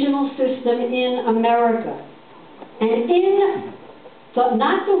educational system in America. And in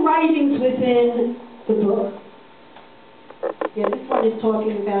not the writings within the book, this one is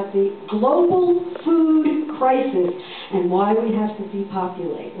talking about the global food crisis and why we have to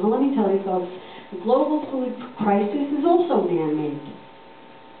depopulate. Well, let me tell you folks, the global food crisis is also man-made.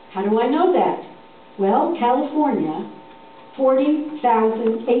 How do I know that? Well, California,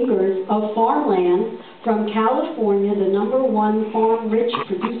 40,000 acres of farmland from California, the #1 farm-rich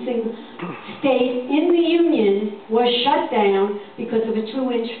producing state in the Union, was shut down because of a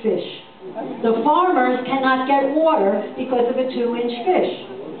 2-inch fish. The farmers cannot get water because of a 2-inch fish.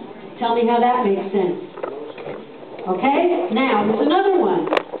 Tell me how that makes sense. Okay? Now, there's another one.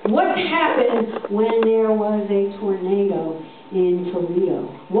 What happened when there was a tornado in Toledo?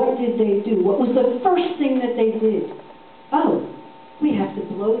 What did they do? What was the first thing that they did? Oh, we have to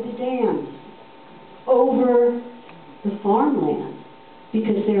blow the dams over the farmland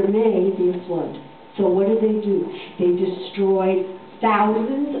because there may be a flood. So what did they do? They destroyed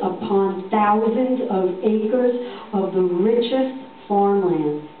thousands upon thousands of acres of the richest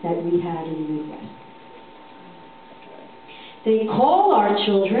farmland that we had in the Midwest. They call our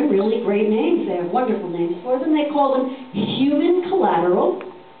children really great names. They have wonderful names for them. They call them human collateral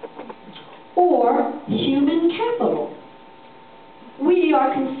or human capital. We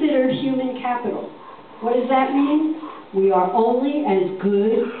are considered human capital. What does that mean? We are only as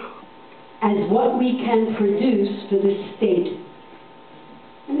good as what we can produce for the state.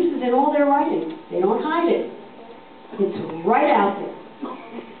 And this is in all their writing. They don't hide it. It's right out there.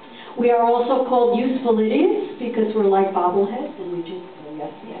 We are also called useful idiots because we're like bobbleheads and we just go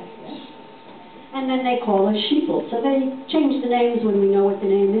yes, yes, yes. And then they call us sheeple. So they change the names when we know what the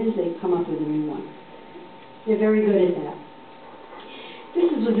name is. They come up with a new one. They're very good at that. This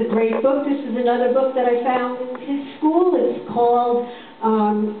was a great book. This is another book that I found in his school. It's called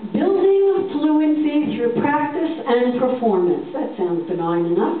Building Fluency Through Practice and Performance. That sounds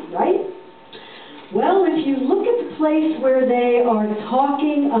benign enough, right? Well, if you look at the place where they are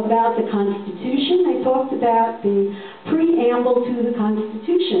talking about the Constitution, they talked about the preamble to the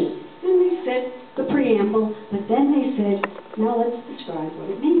Constitution. And they said the preamble, but then they said, now let's describe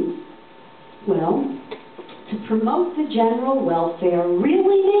what it means. Well, to promote the general welfare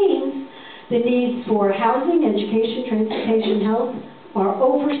really means the needs for housing, education, transportation, health are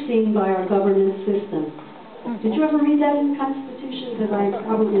overseen by our governance system. Did you ever read that in the Constitution? Because I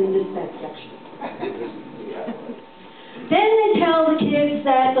probably missed that section. Then they tell the kids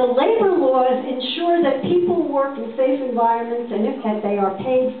that the labor laws ensure that people work in safe environments and that they are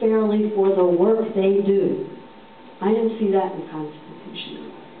paid fairly for the work they do. I didn't see that in the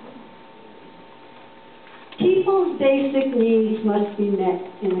Constitution. People's basic needs must be met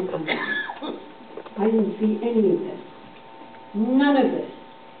in the country. I didn't see any of this. None of this.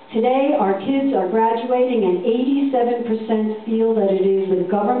 Today, our kids are graduating and 87% feel that it is the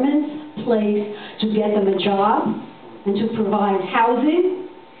government's place to get them a job and to provide housing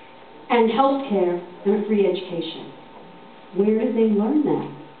and health care and a free education. Where did they learn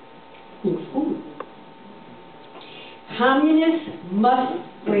that? In school. Communists must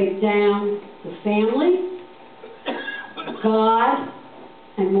break down the family, God,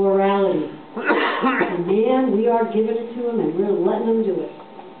 and morality. And man, we are giving it to them and we're letting them do it.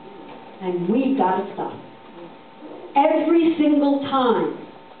 And we got to stop. Every single time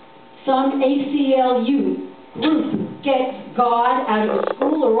some ACLU group gets God out of a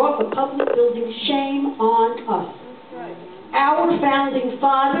school or off a public building, shame on us. Our founding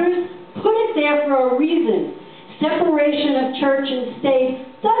fathers put it there for a reason. Separation of church and state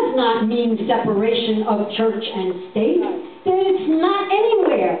does not mean separation of church and state. It's not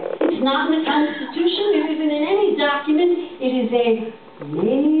anywhere. It's not in the Constitution. It isn't in any document. It is a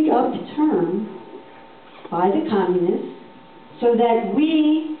made-up term by the communists so that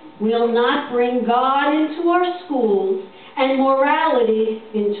we will not bring God into our schools and morality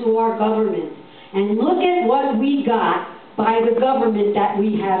into our government. And look at what we got by the government that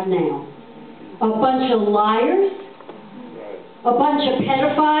we have now. A bunch of liars, a bunch of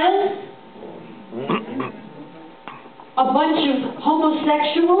pedophiles, a bunch of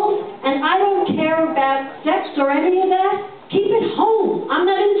homosexuals, and I don't care about sex or any of that. Keep it home. I'm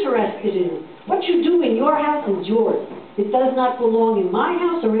not interested in it. What you do in your house is yours. It does not belong in my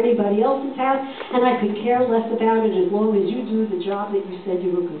house or anybody else's house, and I could care less about it as long as you do the job that you said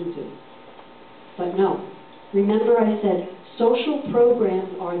you were going to do. But no. Remember I said, social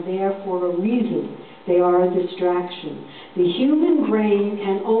programs are there for a reason. They are a distraction. The human brain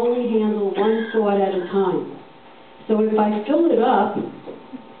can only handle one thought at a time. So if I fill it up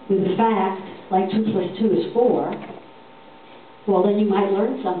with a fact, like 2 + 2 is 4, well, then you might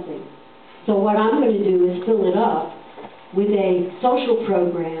learn something. So what I'm going to do is fill it up with a social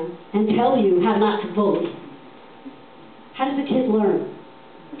program and tell you how not to bully. How does a kid learn?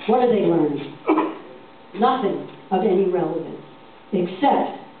 What are they learning? Nothing of any relevance,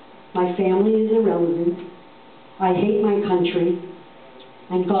 except my family is irrelevant, I hate my country,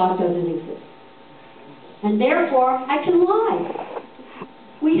 and God doesn't exist. And therefore, I can lie.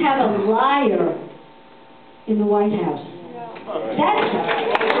 We have a liar in the White House.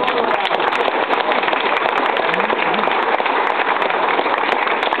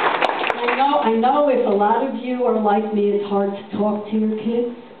 I know if a lot of you are like me, it's hard to talk to your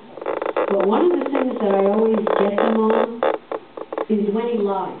kids. But one of the things that I always get them on is when he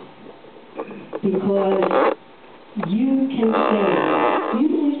lies. Because you can say, do you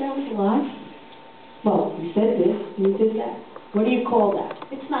believe that was a lie? Well, you said this, you did that. What do you call that?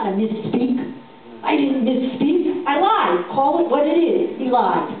 It's not a misspeak. I didn't misspeak. I lied. Call it what it is. He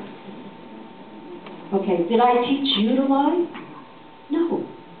lied. Okay, did I teach you to lie? No.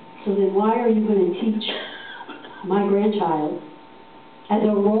 So then why are you going to teach my grandchild as a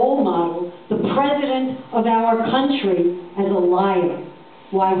role model, the president of our country, as a liar?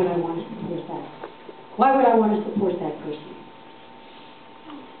 Why would I want to support that? Why would I want to support that person?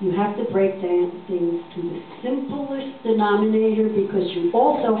 You have to break down things to the simplest denominator, because you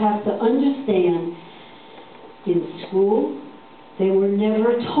also have to understand in school they were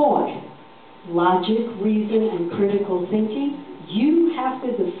never taught logic, reason, and critical thinking. You have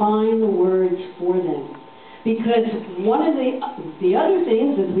to define the words for them. Because one of the other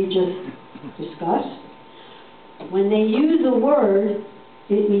things, as we just discussed, when they use a word,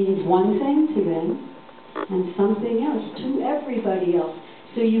 it means one thing to them and something else to everybody else.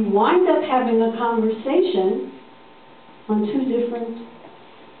 So you wind up having a conversation on 2 different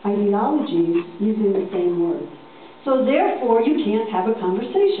ideologies using the same words. So therefore, you can't have a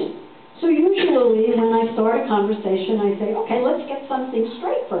conversation. So usually, when I start a conversation, I say, okay, let's get something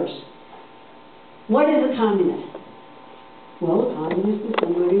straight first. What is a communist? Well, a communist is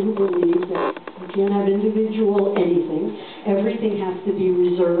somebody who believes that you can't have individual anything. Everything has to be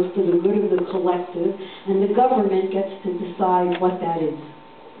reserved for the good of the collective, and the government gets to decide what that is.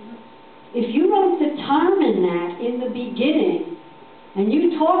 If you don't determine that in the beginning, and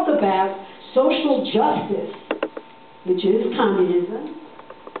you talk about social justice, which is communism,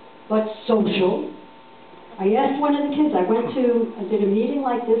 but social. I asked one of the kids, I did a meeting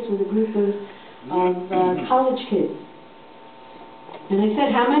like this with a group of college kids. And I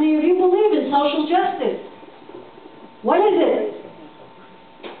said, how many of you believe in social justice? What is it?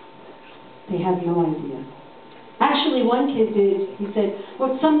 They have no idea. Actually, one kid did. He said,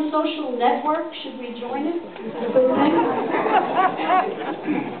 well, some social network, should we join it?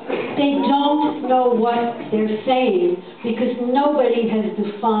 They don't know what they're saying because nobody has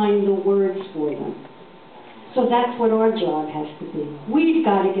defined the words for them. So that's what our job has to be. We've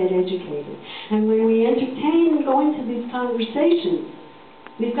got to get educated. And when we entertain and go into these conversations,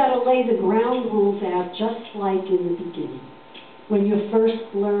 we've got to lay the ground rules out just like in the beginning. When your kids first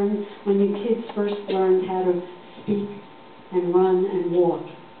learned how to speak and run and walk,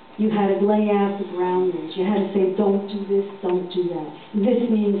 you had to lay out the ground rules. You had to say, don't do this, don't do that. This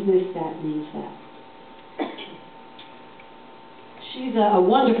means this, that means that. She's a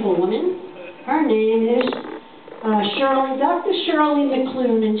wonderful woman. Her name is Dr. Shirley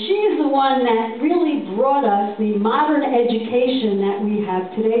McLuhan, and she is the one that really brought us the modern education that we have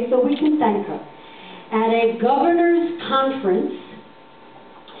today, so we can thank her. At a governor's conference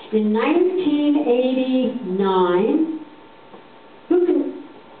in 1989, who can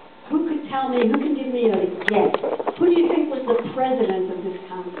give me a guess? Who do you think was the president of this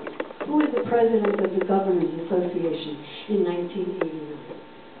conference? Who was the president of the Governors Association in 1989?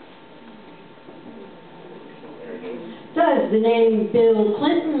 Does the name Bill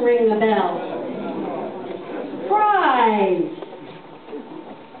Clinton ring a bell? Right.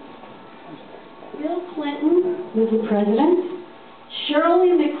 Bill Clinton was the president.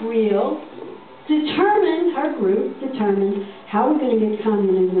 Shirley McReel her group determined how we're going to get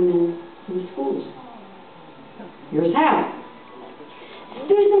communism into the schools. Here's how.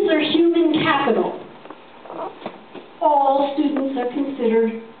 Students are human capital. All students are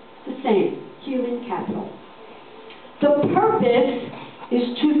considered the same.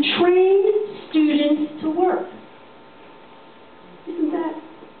 train students to work. Isn't that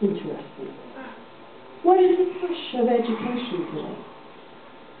interesting? What is the push of education today?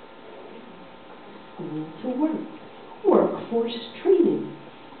 School to work. Workforce training.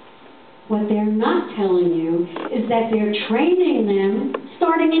 What they're not telling you is that they're training them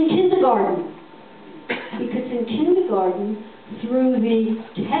starting in kindergarten. Because in kindergarten, through the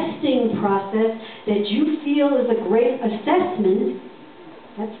testing process that you feel is a great assessment,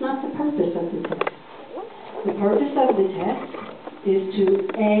 that's not the purpose of the test. The purpose of the test is to,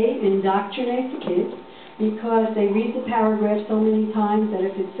 A, indoctrinate the kids, because they read the paragraph so many times that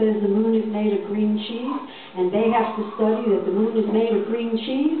if it says the moon is made of green cheese, and they have to study that the moon is made of green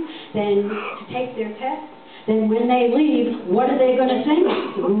cheese, then to take their test, then when they leave, what are they going to think?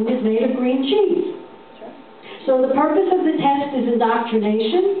 The moon is made of green cheese. So the purpose of the test is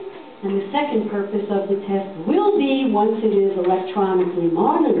indoctrination, and the second purpose of the test will be, once it is electronically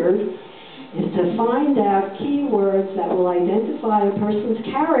monitored, is to find out keywords that will identify a person's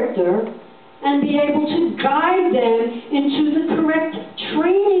character and be able to guide them into the correct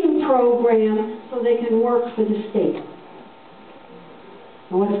training program so they can work for the state.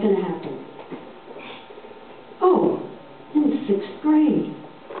 And what's going to happen? Oh, in 6th grade,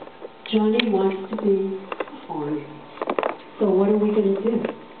 Johnny wants to be a farmer. So what are we going to do?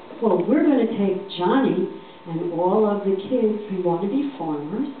 Well, we're going to take Johnny and all of the kids who want to be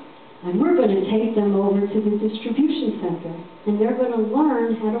farmers, and we're going to take them over to the distribution center, and they're going to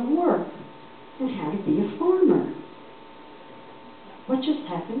learn how to work and how to be a farmer. What just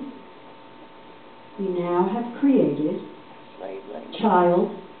happened? We now have created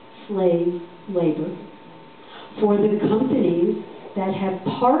child slave labor for the companies that have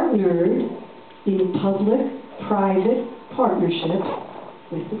partnered in public-private partnerships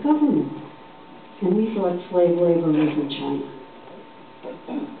with the government. And we thought slave labor was in China.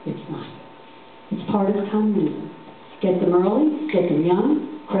 It's not. It's part of communism. Get them early, get them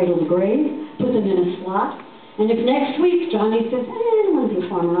young, cradle to grave, put them in a slot, and if next week Johnny says, I don't want to be a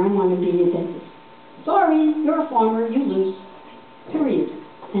farmer, I want to be a dentist. Sorry, you're a farmer, you lose. Period.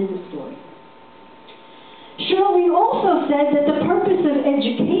 End of story. Shirley also said that the purpose of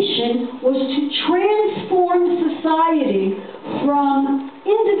education was to transform society from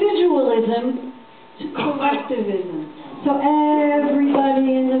individualism to collectivism. So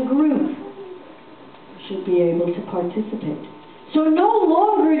everybody in the group should be able to participate. So no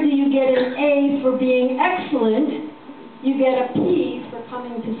longer do you get an A for being excellent, you get a P for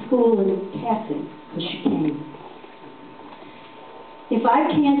coming to school and passing, because you came. If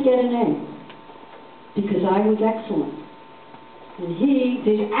I can't get an A, because I was excellent, and he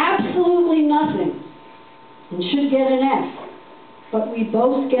did absolutely nothing, and should get an F, but we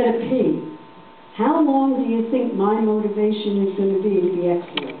both get a P, how long do you think my motivation is going to be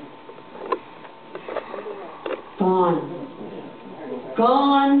excellent? Gone.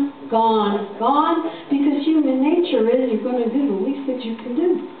 Gone, gone, gone, because human nature is you're going to do the least that you can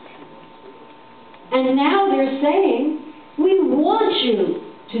do. And now they're saying, we want you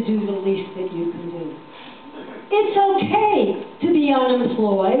to do the least that you can do. It's okay to be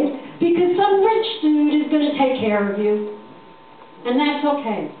unemployed because some rich dude is going to take care of you. And that's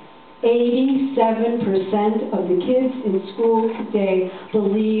okay. 87% of the kids in school today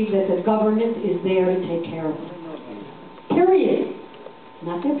believe that the government is there to take care of them. Period.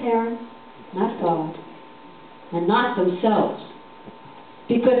 Not their parents, not God, and not themselves.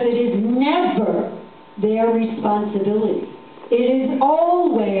 Because it is never their responsibility. It is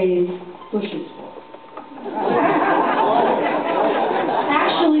always Bush's fault.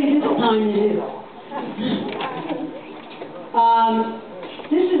 Actually, this time it is.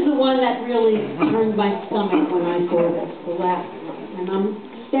 This is the one that really turned my stomach when I saw this, the last one. And I'm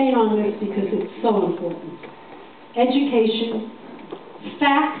staying on this because it's so important. Education,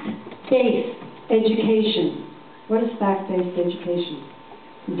 fact-based education. What is fact-based education?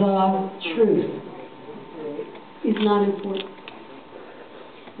 The truth is not important.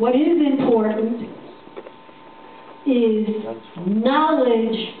 What is important is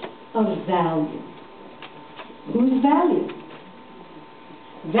knowledge of value. Whose value?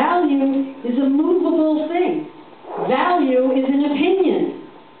 Value is a movable thing. Value is an opinion.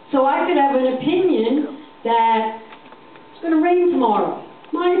 So I could have an opinion that it's going to rain tomorrow.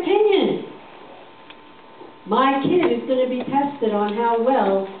 My opinion. My kid is going to be tested on how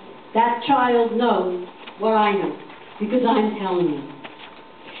well that child knows what I know, because I'm telling him.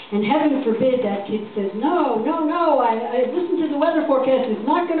 And heaven forbid that kid says, no, I listened to the weather forecast, it's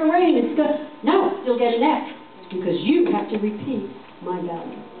not going to rain, it's going to... No, you'll get an F, because you have to repeat my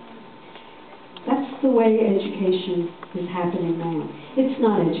value. That's the way education is happening now. It's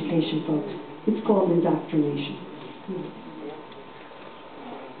not education, folks. It's called indoctrination.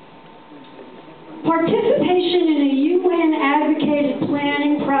 Participation in a UN-advocated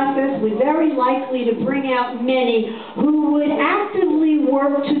planning process was very likely to bring out many who would actively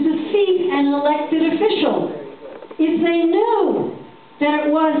work to defeat an elected official if they knew that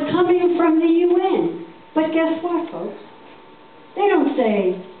it was coming from the UN. But guess what, folks? They don't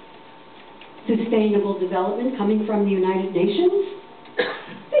say sustainable development coming from the United Nations.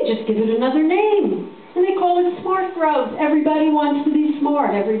 They just give it another name. And they call it smart growth. Everybody wants to be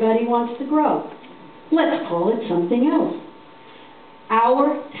smart. Everybody wants to grow. Let's call it something else.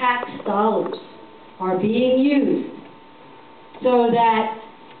 Our tax dollars are being used so that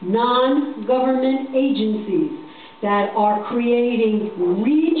non-government agencies that are creating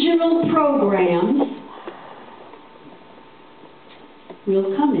regional programs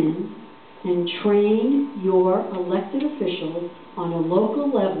will come in and train your elected officials on a local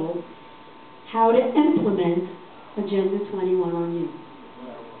level how to implement Agenda 21 on you.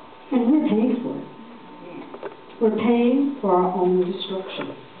 And we're paying for it. We're paying for our own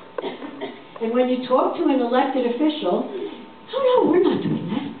destruction. And when you talk to an elected official, oh no, we're not doing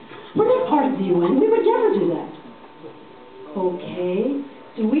that. We're not part of the UN. We would never do that. Okay.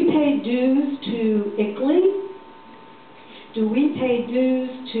 Do we pay dues to ICLEI? Do we pay dues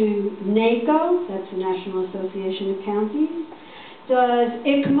to NACO? That's the National Association of Counties. Does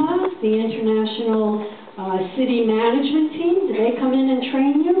ICMA, the International City Management Team, do they come in and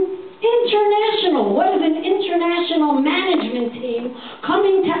train you? International. What is an international management team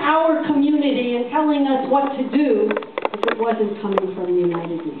coming to our community and telling us what to do if it wasn't coming from the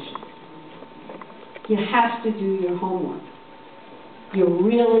United Nations? You have to do your homework. You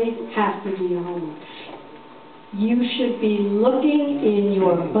really have to do your homework. You should be looking in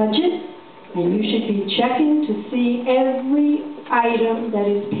your budget, and you should be checking to see every item that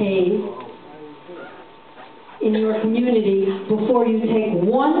is paid in your community before you take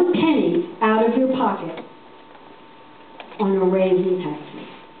 1 penny out of your pocket on a raise in taxes.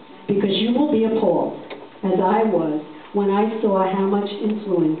 Because you will be appalled, as I was, when I saw how much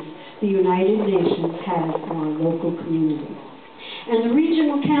influence the United Nations has on our local communities. And the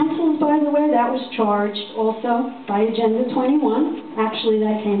regional councils, by the way, that was charged also by Agenda 21. Actually,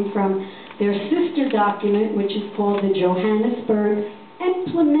 that came from their sister document, which is called the Johannesburg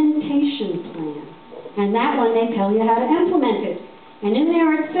Implementation Plan. And that one, they tell you how to implement it. And in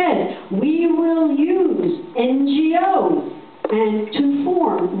there it says, we will use NGOs and to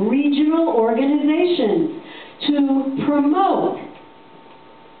form regional organizations to promote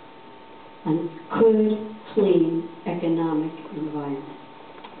a good, clean economic environment.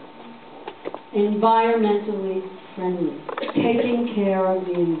 Environmentally friendly, taking care of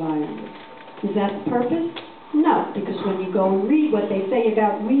the environment. Is that the purpose? No, because when you go and read what they say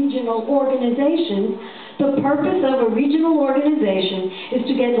about regional organizations, the purpose of a regional organization is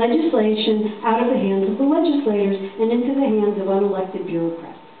to get legislation out of the hands of the legislators and into the hands of unelected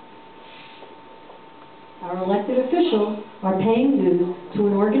bureaucrats. Our elected officials are paying dues to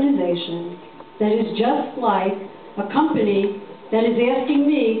an organization that is just like a company that is asking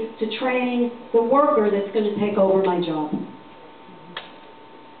me to train the worker that's going to take over my job.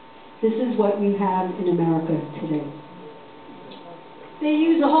 This is what we have in America today. They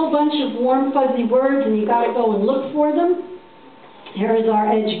use a whole bunch of warm, fuzzy words, and you got to go and look for them. Here is our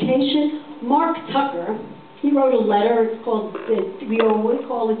education. Mark Tucker, he wrote a letter. It's called, we always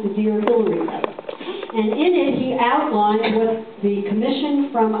call it the Dear Hillary letter. And in it, he outlined what the commission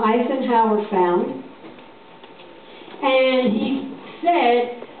from Eisenhower found. And he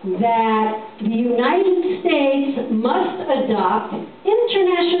said that the United States must adopt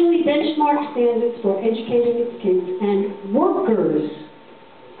internationally benchmarked standards for educating its kids and workers.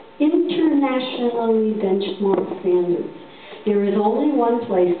 Internationally benchmarked standards. There is only one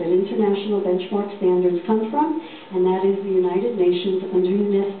place that international benchmark standards come from, and that is the United Nations under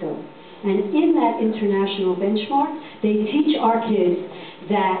UNESCO. And in that international benchmark, they teach our kids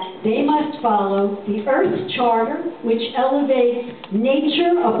that they must follow the Earth Charter, which elevates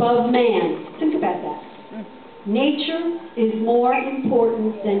nature above man. Think about that. Nature is more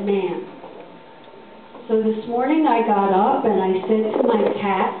important than man. So this morning I got up and I said to my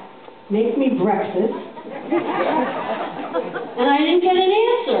cat, make me breakfast. And I didn't get an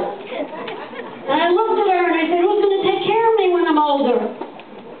answer. And I looked at her and I said, who's going to take care of me when I'm older?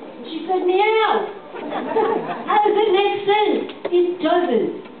 And she said, meow. How does it make sense? It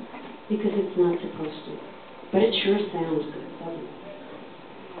doesn't. Because it's not supposed to. But it sure sounds good, doesn't it?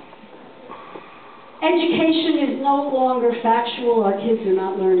 Education is no longer factual. Our kids are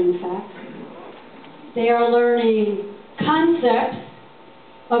not learning facts. They are learning concepts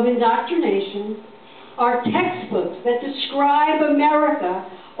of indoctrination, our textbooks that describe America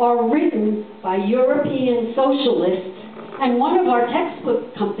are written by European socialists, and one of our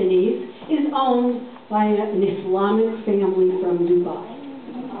textbook companies is owned by an Islamic family from Dubai.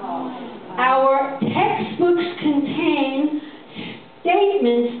 Our textbooks contain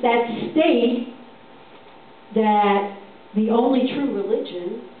statements that state that the only true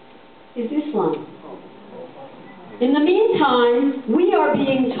religion is Islam. In the meantime, we are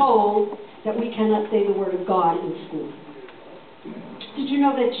being told that we cannot say the word of God in school. Did you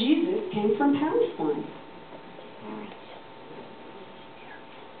know that Jesus came from Palestine?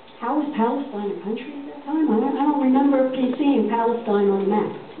 How was Palestine a country at that time? I don't remember seeing Palestine on the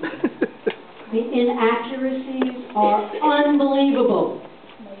map. The inaccuracies are unbelievable.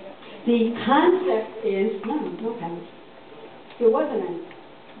 The concept is, no Palestine. There wasn't any.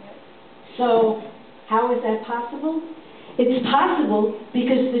 So, how is that possible? It's possible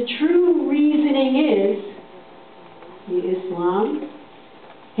because the true reasoning is the Islam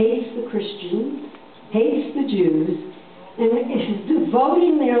hates the Christians, hates the Jews, and is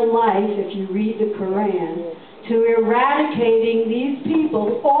devoting their life, if you read the Quran, to eradicating these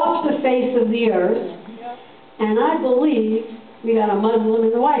people off the face of the earth. And I believe we got a Muslim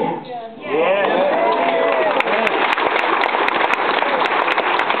in the White House.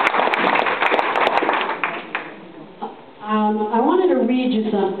 I wanted to read you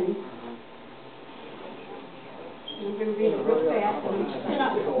something. I'm going to read it real fast. I'm just going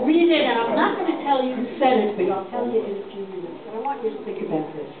to read it, and I'm not going to tell you who said it, but I'll tell you in a few minutes. But I want you to think about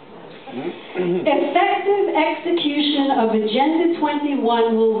this. Effective execution of Agenda 21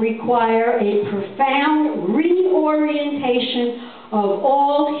 will require a profound reorientation of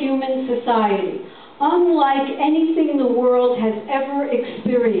all human society, unlike anything the world has ever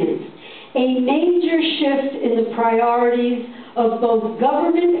experienced. A major shift in the priorities of both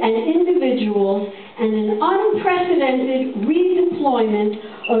government and individuals, and an unprecedented redeployment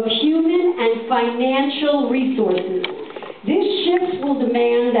of human and financial resources. This shift will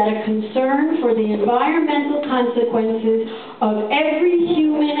demand that a concern for the environmental consequences of every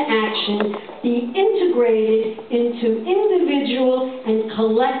human action be integrated into individual and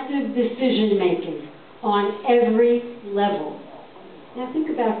collective decision-making on every level. Now think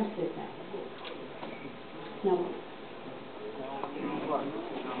about who said that. No.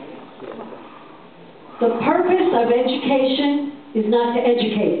 The purpose of education is not to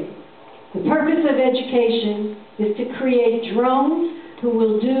educate. The purpose of education is to create drones who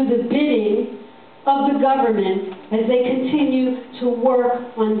will do the bidding of the government as they continue to work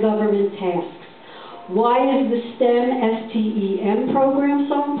on government tasks. Why is the STEM, S-T-E-M program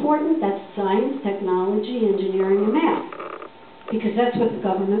so important? That's science, technology, engineering, and math. Because that's what the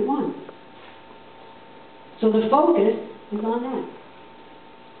government wants. So the focus is on that.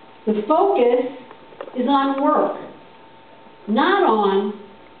 The focus is on work, not on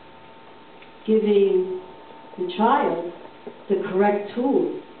giving the child the correct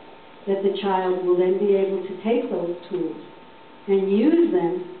tools, that the child will then be able to take those tools and use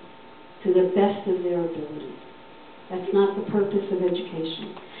them to the best of their ability. That's not the purpose of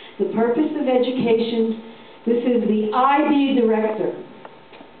education. The purpose of education, this is the IB director.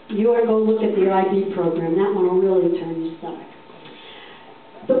 You ought to go look at the IB program. That one will really turn your stomach.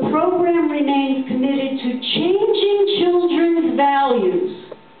 The program remains committed to changing children's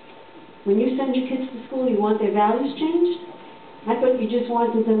values. When you send your kids to school, you want their values changed? I thought you just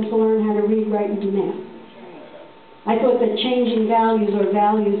wanted them to learn how to read, write, and do math. I thought that changing values or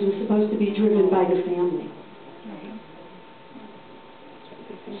values was supposed to be driven by the family.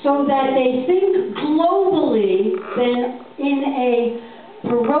 So that they think globally than in a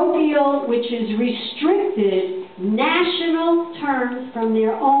parochial, which is restricted, national terms from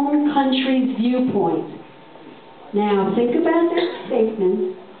their own country's viewpoint. Now, think about that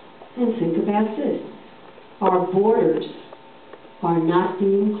statement and think about this. Our borders are not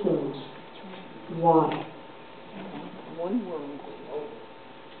being closed. Why? One word.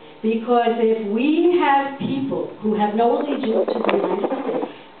 Because if we have people who have no allegiance to the United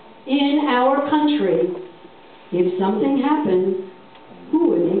States in our country, if something happens,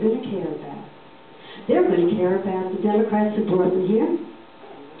 who are they going to care about? They're going to care about the Democrats who brought them here.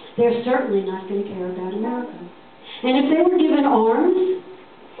 They're certainly not going to care about America. And if they were given arms,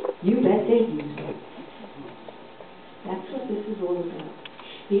 you bet they'd use them. That's what this is all about.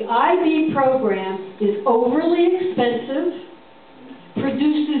 The IB program is overly expensive,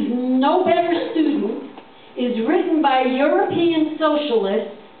 produces no better students, is written by European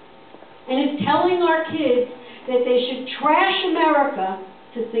socialists, and is telling our kids that they should trash America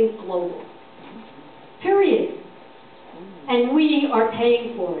to think global. Period. and we are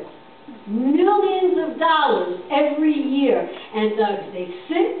paying for it. Millions of dollars every year. And they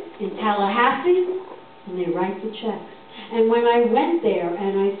sit in Tallahassee and they write the checks. And when I went there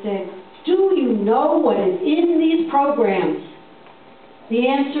and I said, do you know what is in these programs? The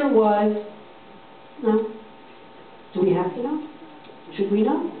answer was, no. Do we have to know? Should we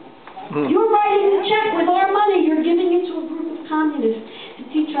know? You're writing the check with our money. You're giving it to a group of communists to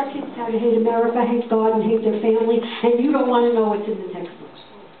teach our kids how to hate America, hate God, and hate their family, and you don't want to know what's in the textbooks.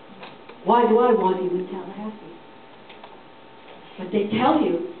 Why do I want you in Tallahassee? But they tell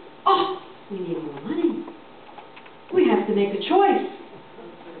you, oh, we need more money. We have to make a choice.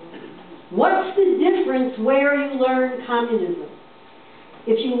 What's the difference where you learn communism?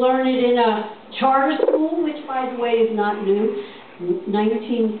 If you learn it in a charter school, which, by the way, is not new,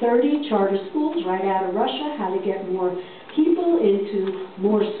 1930 charter schools right out of Russia, how to get more people into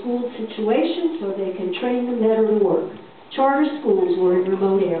more school situations so they can train them better to work. Charter schools were in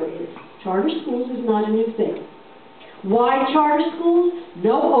remote areas. Charter schools is not a new thing. Why charter schools?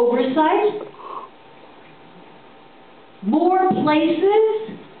 No oversight. More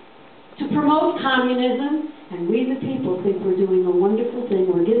places to promote communism, and we the people think we're doing a wonderful thing.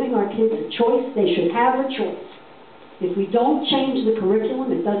 We're giving our kids a choice. They should have a choice. If we don't change the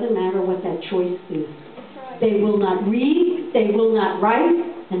curriculum, it doesn't matter what that choice is. They will not read, they will not write,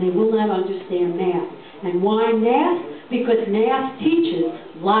 and they will not understand math. And why math? Because math teaches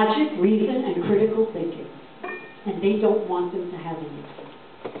logic, reason, and critical thinking. And they don't want them to have any.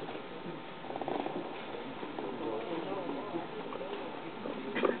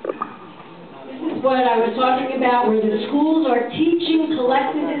 This is what I was talking about, where the schools are teaching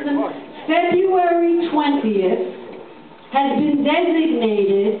collectivism. February 20th has been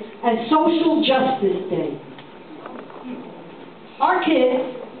designated as Social Justice Day. Our kids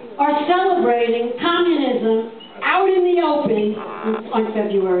are celebrating communism out in the open on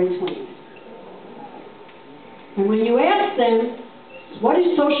February 20th. And when you ask them, what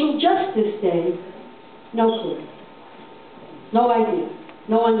is Social Justice Day? No clue. No idea.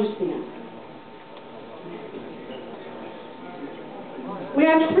 No understanding. We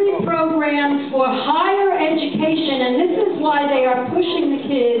have 3 programs for higher education, and this is why they are pushing the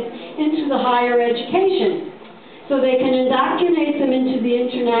kids into the higher education. So they can indoctrinate them into the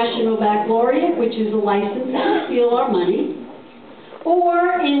International Baccalaureate, which is a license to steal our money,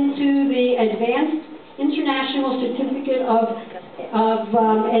 or into the Advanced International Certificate of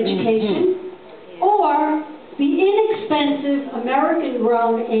Education, or the inexpensive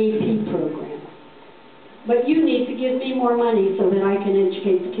American-grown AP program. But you need to give me more money so that I can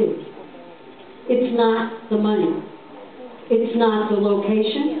educate the kids. It's not the money. It's not the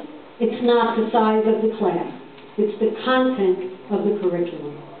location. It's not the size of the class. It's the content of the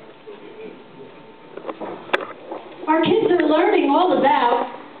curriculum. Our kids are learning all about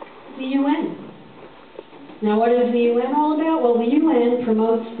the UN. Now, what is the UN all about? Well, the UN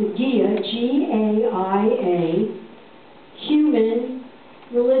promotes the GAIA, G-A-I-A, human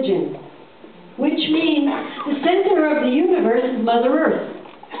religion, which means the center of the universe is Mother Earth,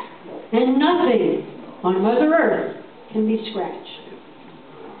 and nothing on Mother Earth can be scratched.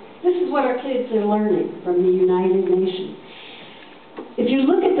 This is what our kids are learning from the United Nations. If you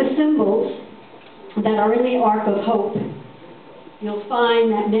look at the symbols that are in the Ark of Hope, you'll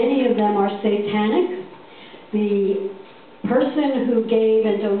find that many of them are satanic. The person who gave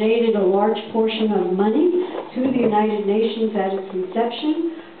and donated a large portion of money to the United Nations at its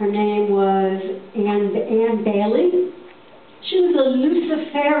inception, her name was Anne Bailey. She was a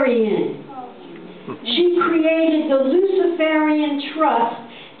Luciferian. She created the Luciferian Trust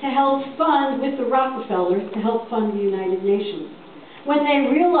to help fund, with the Rockefellers, to help fund the United Nations. When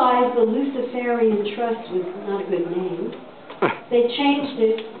they realized the Luciferian Trust was not a good name, they changed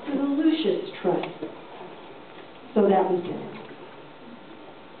it to the Lucius Trust. So that was good.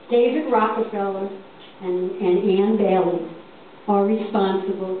 David Rockefeller and Anne Bailey are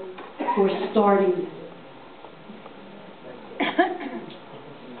responsible for starting this.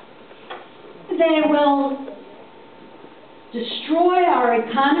 They will destroy our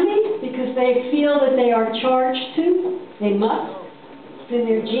economy because they feel that they are charged to. They must. It's in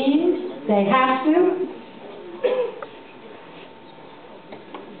their genes. They have to.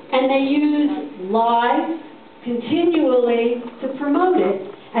 And they use lies continually to promote it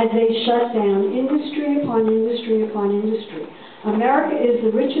as they shut down industry upon industry upon industry. America is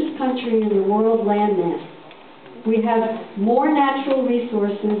the richest country in the world land mass. We have more natural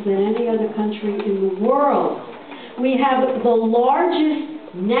resources than any other country in the world. We have the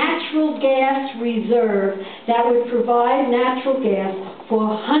largest natural gas reserve that would provide natural gas for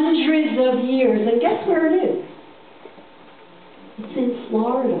hundreds of years. And guess where it is? It's in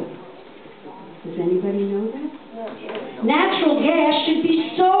Florida. Does anybody know that? Natural gas should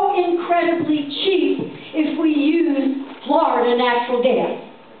be so incredibly cheap if we use Florida natural gas.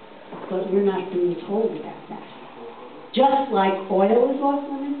 But we're not being told about that. Just like oil is off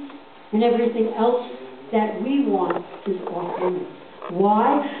limits, and everything else that we want is off limits.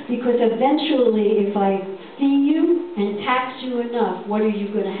 Why? Because eventually, if I fee you and tax you enough, what are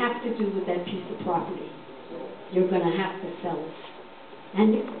you going to have to do with that piece of property? You're going to have to sell it.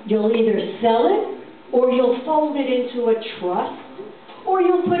 And you'll either sell it, or you'll fold it into a trust, or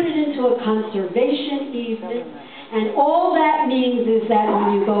you'll put it into a conservation easement. And all that means is that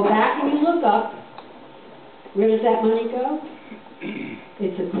when you go back and you look up, where does that money go?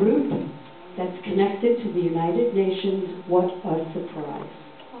 It's a group that's connected to the United Nations. What a surprise.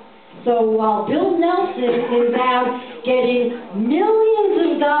 So while Bill Nelson is out getting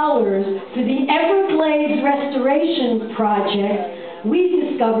millions of dollars for the Everglades Restoration Project, we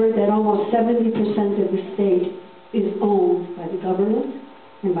discovered that almost 70% of the state is owned by the government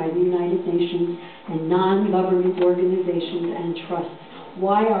and by the United Nations and non-government organizations and trusts.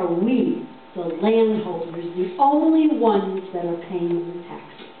 Why are we, the landholders, the only ones that are paying the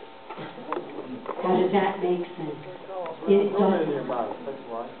taxes? How does that make sense? It doesn't.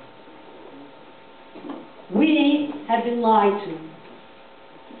 We have been lied to.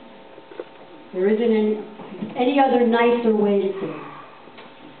 There isn't any other nicer way to say it.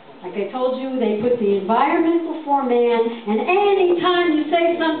 Like I told you, they put the environment before man, and any time you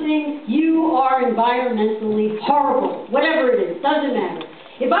say something, you are environmentally horrible. Whatever it is, doesn't matter.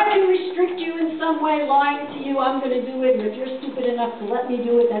 If I can restrict you in some way, lying to you, I'm going to do it, and if you're stupid enough to let me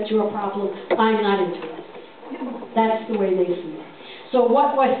do it, that's your problem. I'm not interested. That's the way they see it. So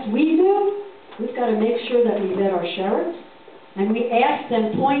what must we do? We've got to make sure that we vet our sheriffs, and we ask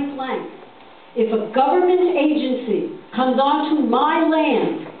them point blank, if a government agency comes onto my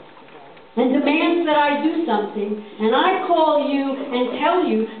land and demands that I do something, and I call you and tell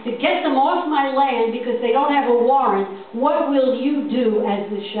you to get them off my land because they don't have a warrant, what will you do as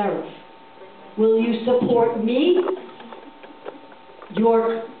the sheriff? Will you support me,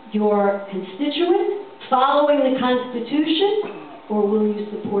 your constituent, following the Constitution, or will you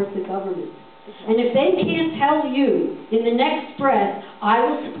support the government? And if they can't tell you in the next breath, I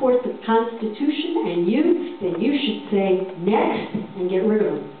will support the Constitution and you, then you should say next and get rid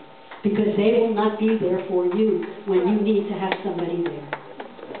of them. Because they will not be there for you when you need to have somebody there.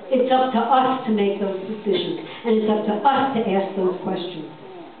 It's up to us to make those decisions. And it's up to us to ask those questions.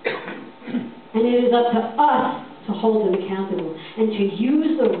 And it is up to us to hold them accountable and to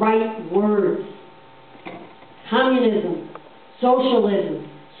use the right words. Communism, socialism,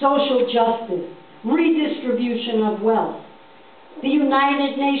 social justice, redistribution of wealth, the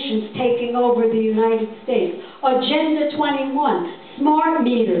United Nations taking over the United States, Agenda 21, smart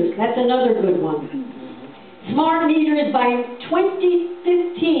meters, that's another good one. Smart meters by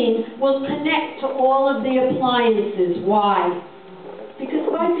 2015 will connect to all of the appliances. Why? Because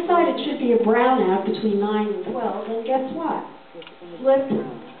if I decide it should be a brownout between 9 and 12, then guess what? Flip.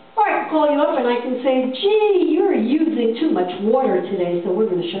 Or I can call you up and I can say, gee, you're using too much water today, so we're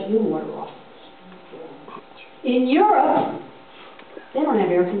going to shut your water off. In Europe, they don't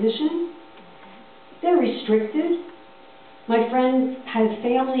have air conditioning. They're restricted. My friend has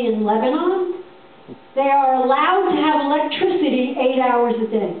family in Lebanon. They are allowed to have electricity 8 hours a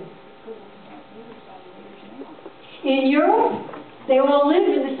day. In Europe, they all live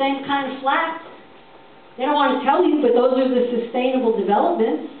in the same kind of flats. They don't want to tell you, but those are the sustainable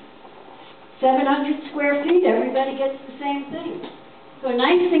developments. 700 square feet, everybody gets the same thing. So a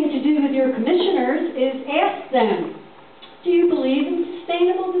nice thing to do with your commissioners is ask them, do you believe in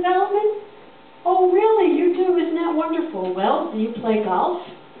sustainable development? Oh, really? You do? Isn't that wonderful? Well, do you play golf?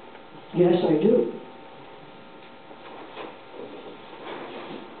 Yes, I do.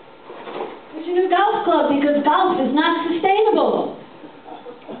 There's a new golf club because golf is not sustainable.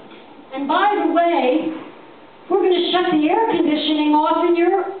 And by the way, we're going to shut the air conditioning off in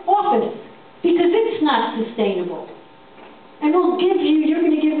your office because it's not sustainable. And we'll give you, you're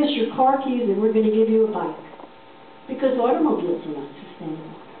going to give us your car keys and we're going to give you a bike because automobiles are not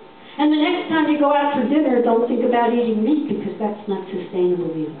sustainable. And the next time you go out for dinner, don't think about eating meat because that's not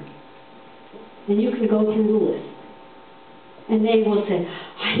sustainable either. And you can go through the list. And they will say,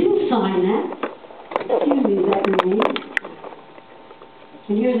 I didn't sign that. Excuse me, is that your name?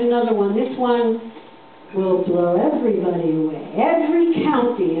 And here's another one. This one will blow everybody away. Every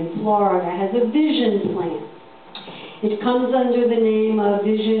county in Florida has a vision plan. It comes under the name of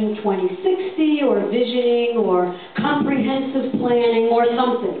Vision 2060 or visioning or comprehensive planning or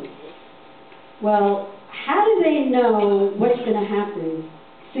something. Well, how do they know what's going to happen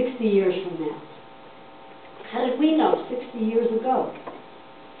 60 years from now? How did we know 60 years ago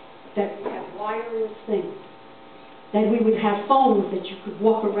that we have wireless things, that we would have phones that you could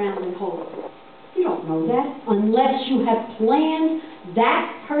walk around and hold? You don't know that unless you have planned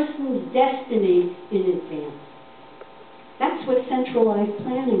that person's destiny in advance. That's what centralized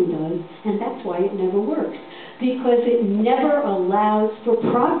planning does, and that's why it never works. Because it never allows for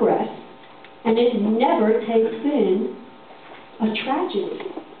progress, and it never takes in a tragedy.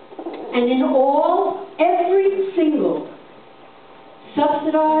 And in every single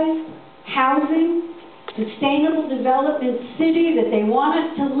subsidized housing, sustainable development city that they want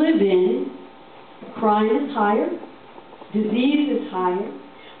us to live in, crime is higher, disease is higher,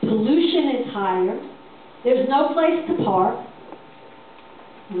 pollution is higher, there's no place to park,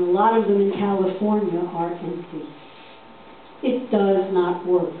 and a lot of them in California are empty. It does not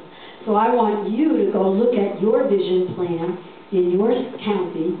work. So I want you to go look at your vision plan in your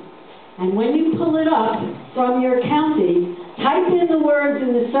county, and when you pull it up from your county, type in the words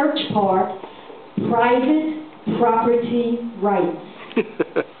in the search part, private property rights.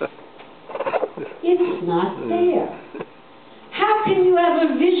 It's not there. How can you have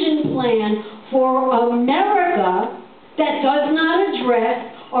a vision plan for America that does not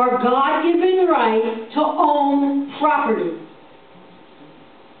address our God-given right to own property?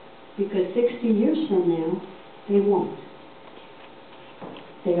 Because 60 years from now, they won't.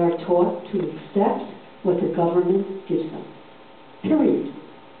 They are taught to accept what the government gives them. Period.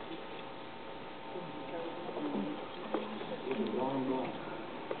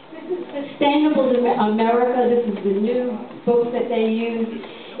 This is Sustainable America. This is the new book that they use.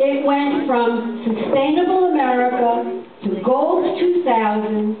 It went from Sustainable America to Goals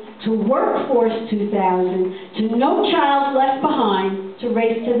 2000 to Workforce 2000 to No Child Left Behind to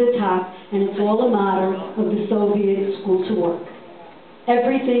Race to the Top, and it's all a motto of the Soviet School to Work.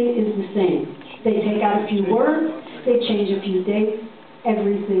 Everything is the same. They take out a few words, they change a few dates,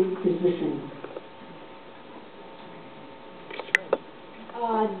 everything is the same.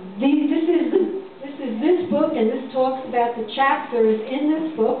 This book, and this talks about the chapters in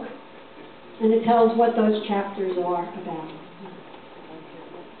this book, and it tells what those chapters are about.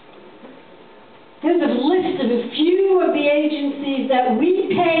 Here's a list of a few of the agencies that we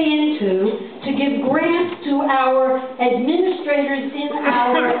pay into to give grants to our administrators in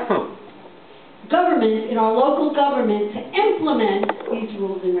our government, in our local government, to implement these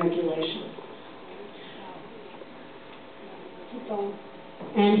rules and regulations.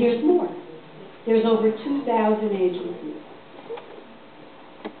 And here's more. There's over 2,000 agencies.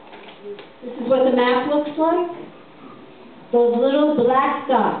 This is what the map looks like. Those little black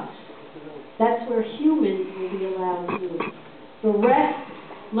dots. That's where humans will be allowed to live. The rest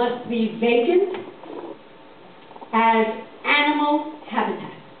must be vacant as animal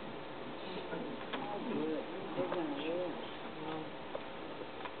habitat.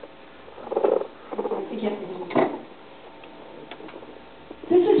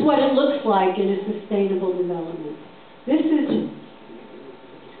 This is what it looks like in a sustainable development. This is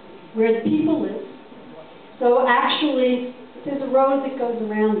where the people live. So actually, there's a road that goes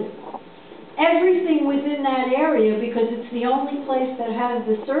around it. Everything within that area, because it's the only place that has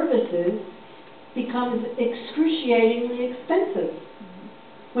the services, becomes excruciatingly expensive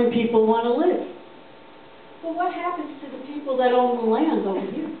when people want to live. Well, what happens to the people that own the land over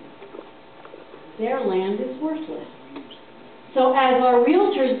here? Their land is worthless. So as our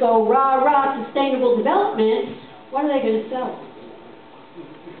realtors go, rah, rah, sustainable development, what are they going to sell?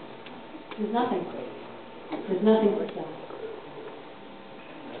 There's nothing. There's nothing to sell.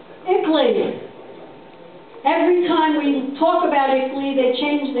 ICLEI. Every time we talk about ICLEI, they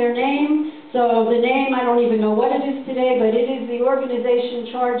change their name. So the name, I don't even know what it is today, but it is the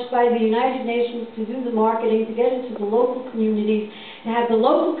organization charged by the United Nations to do the marketing, to get into the local communities, to have the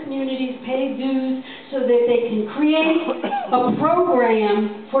local communities pay dues so that they can create a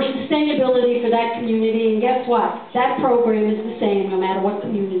program for sustainability for that community. And guess what? That program is the same no matter what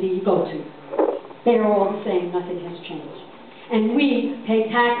community you go to. They are all the same. Nothing has changed. And we pay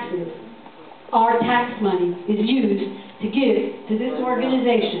taxes. Our tax money is used to give to this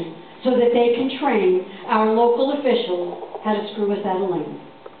organization so that they can train our local officials how to screw us out of land.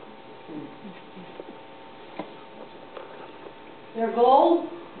 Their goal,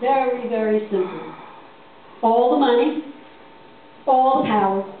 very, very simple. All the money, all the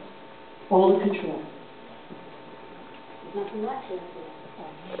power, all the control. There's nothing left for us.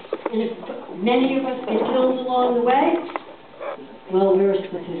 And if many of us get killed along the way, well, we're a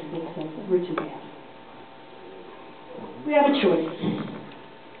statistic, so we're too bad. We have a choice.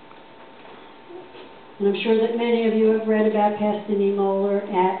 And I'm sure that many of you have read about Pastor Niemöller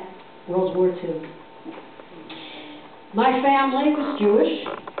at World War II. My family was Jewish,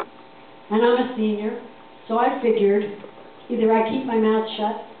 and I'm a senior, so I figured either I keep my mouth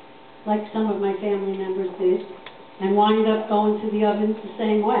shut, like some of my family members did, and wind up going to the ovens the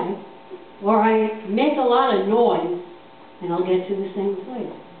same way, or I make a lot of noise, and I'll get to the same place.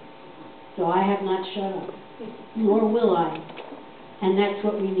 So I have not shut up, nor will I. And that's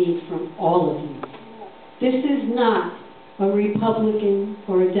what we need from all of you. This is not a Republican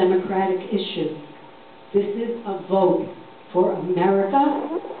or a Democratic issue. This is a vote for America,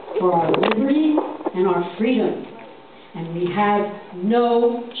 for our liberty and our freedom. And we have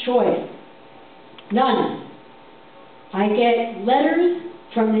no choice. None. I get letters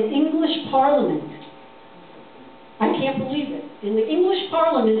from the English Parliament. I can't believe it. In the English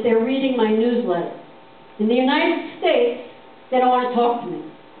Parliament, they're reading my newsletter. In the United States, they don't want to talk to me.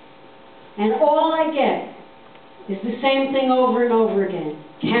 And all I get is the same thing over and over again.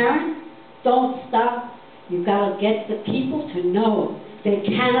 Karen, don't stop. You've got to get the people to know they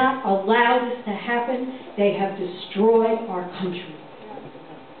cannot allow this to happen. They have destroyed our country.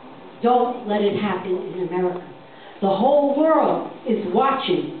 Don't let it happen in America. The whole world is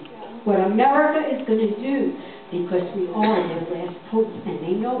watching what America is going to do because we are their last hope, and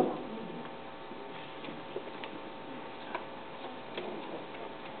they know it.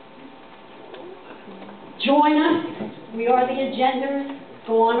 Join us. We are the Agenders.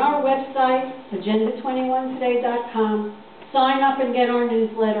 Go on our website, agenda21today.com. Sign up and get our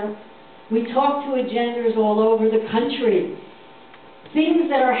newsletter. We talk to Agenders all over the country. Things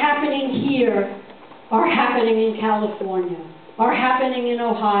that are happening here are happening in California, are happening in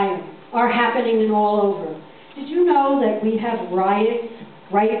Ohio, are happening in all over. Did you know that we have riots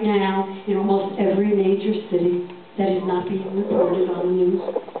right now in almost every major city that is not being reported on the news?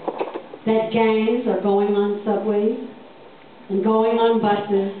 That gangs are going on subways and going on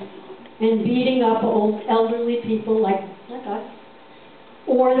buses and beating up old elderly people like us,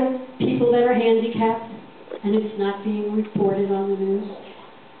 or people that are handicapped, and it's not being reported on the news.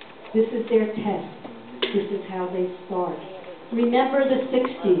 This is their test. This is how they start. Remember the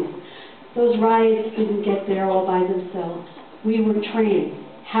 60s. Those riots didn't get there all by themselves. We were trained.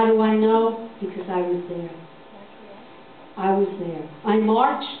 How do I know? Because I was there. I was there. I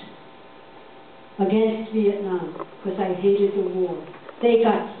marched against Vietnam because I hated the war. They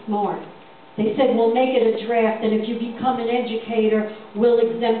got smart. They said, we'll make it a draft, and if you become an educator, we'll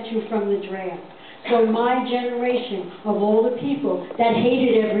exempt you from the draft. So my generation of all the people that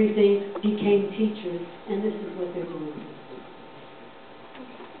hated everything became teachers, and this is what they're doing.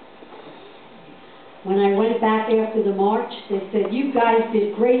 When I went back after the march, they said, you guys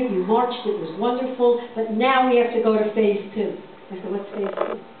did great, you marched, it was wonderful, but now we have to go to phase 2. I said, what's phase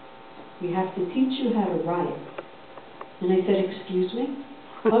 2? We have to teach you how to riot. And I said, excuse me?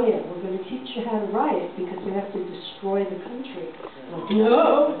 Oh yeah, we're going to teach you how to riot because we have to destroy the country. I'm like,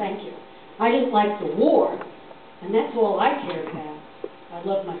 no, thank you. I didn't like the war, and that's all I cared about. I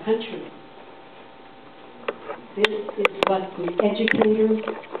love my country. This is what the educators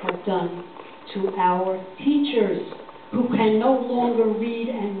have done to our teachers who can no longer read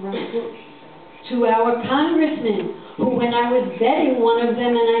and write. To our congressmen who, when I was vetting one of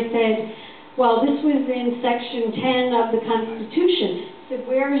them and I said, well, this was in Section 10 of the Constitution. I said,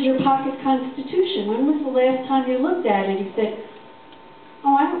 where is your pocket Constitution? When was the last time you looked at it? He said,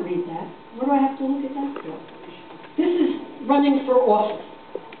 oh, I don't read that. What do I have to look at that for? This is running for office.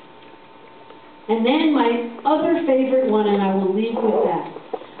 And then my other favorite one, and I will leave with that,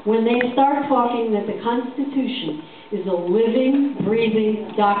 when they start talking that the Constitution is a living, breathing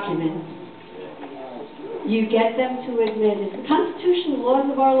document, you get them to admit, is the Constitution the laws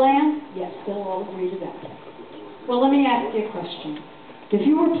of our land? Yes, they'll all agree to that. Well, let me ask you a question. If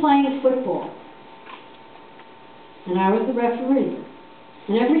you were playing football, and I was the referee,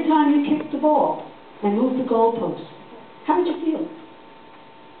 and every time you kicked the ball and moved the goalpost, how would you feel?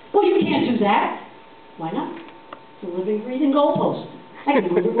 Well, you can't do that. Why not? It's a living, breathing goalpost. I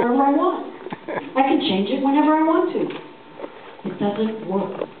can move it wherever I want. I can change it whenever I want to. It doesn't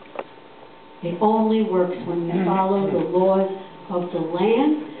work. It only works when we follow the laws of the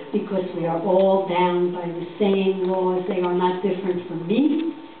land, because we are all bound by the same laws. They are not different for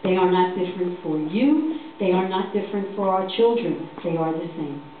me. They are not different for you. They are not different for our children. They are the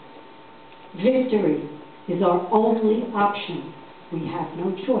same. Victory is our only option. We have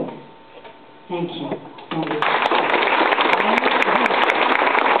no choice. Thank you.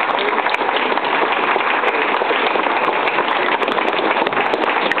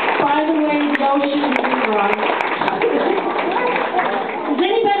 By the way, the ocean is dry. Does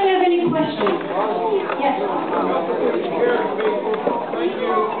anybody have any questions?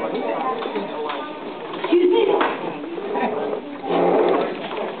 Excuse me?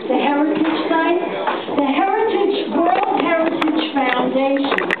 The Heritage Site? The World Heritage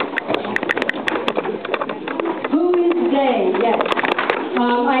Foundation. Who is they? Yes.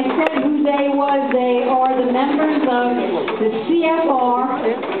 I said who they was. They are the members of the CFR,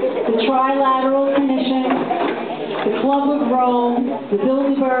 the Trilateral Commission, the Club of Rome, the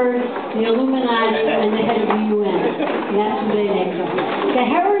Bilderberg, the Illuminati, and the head of the UN. And that's who they make up. The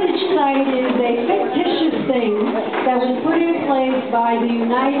Heritage Site is a fictitious thing that was put in place by the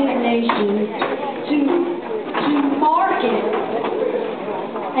United Nations to market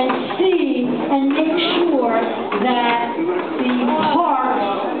and see and make sure that the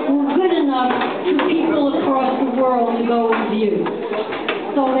parks were good enough for people across the world to go and view.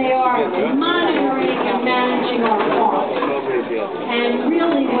 So they are monitoring and managing our parks. And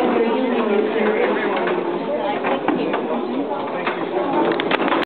really what they're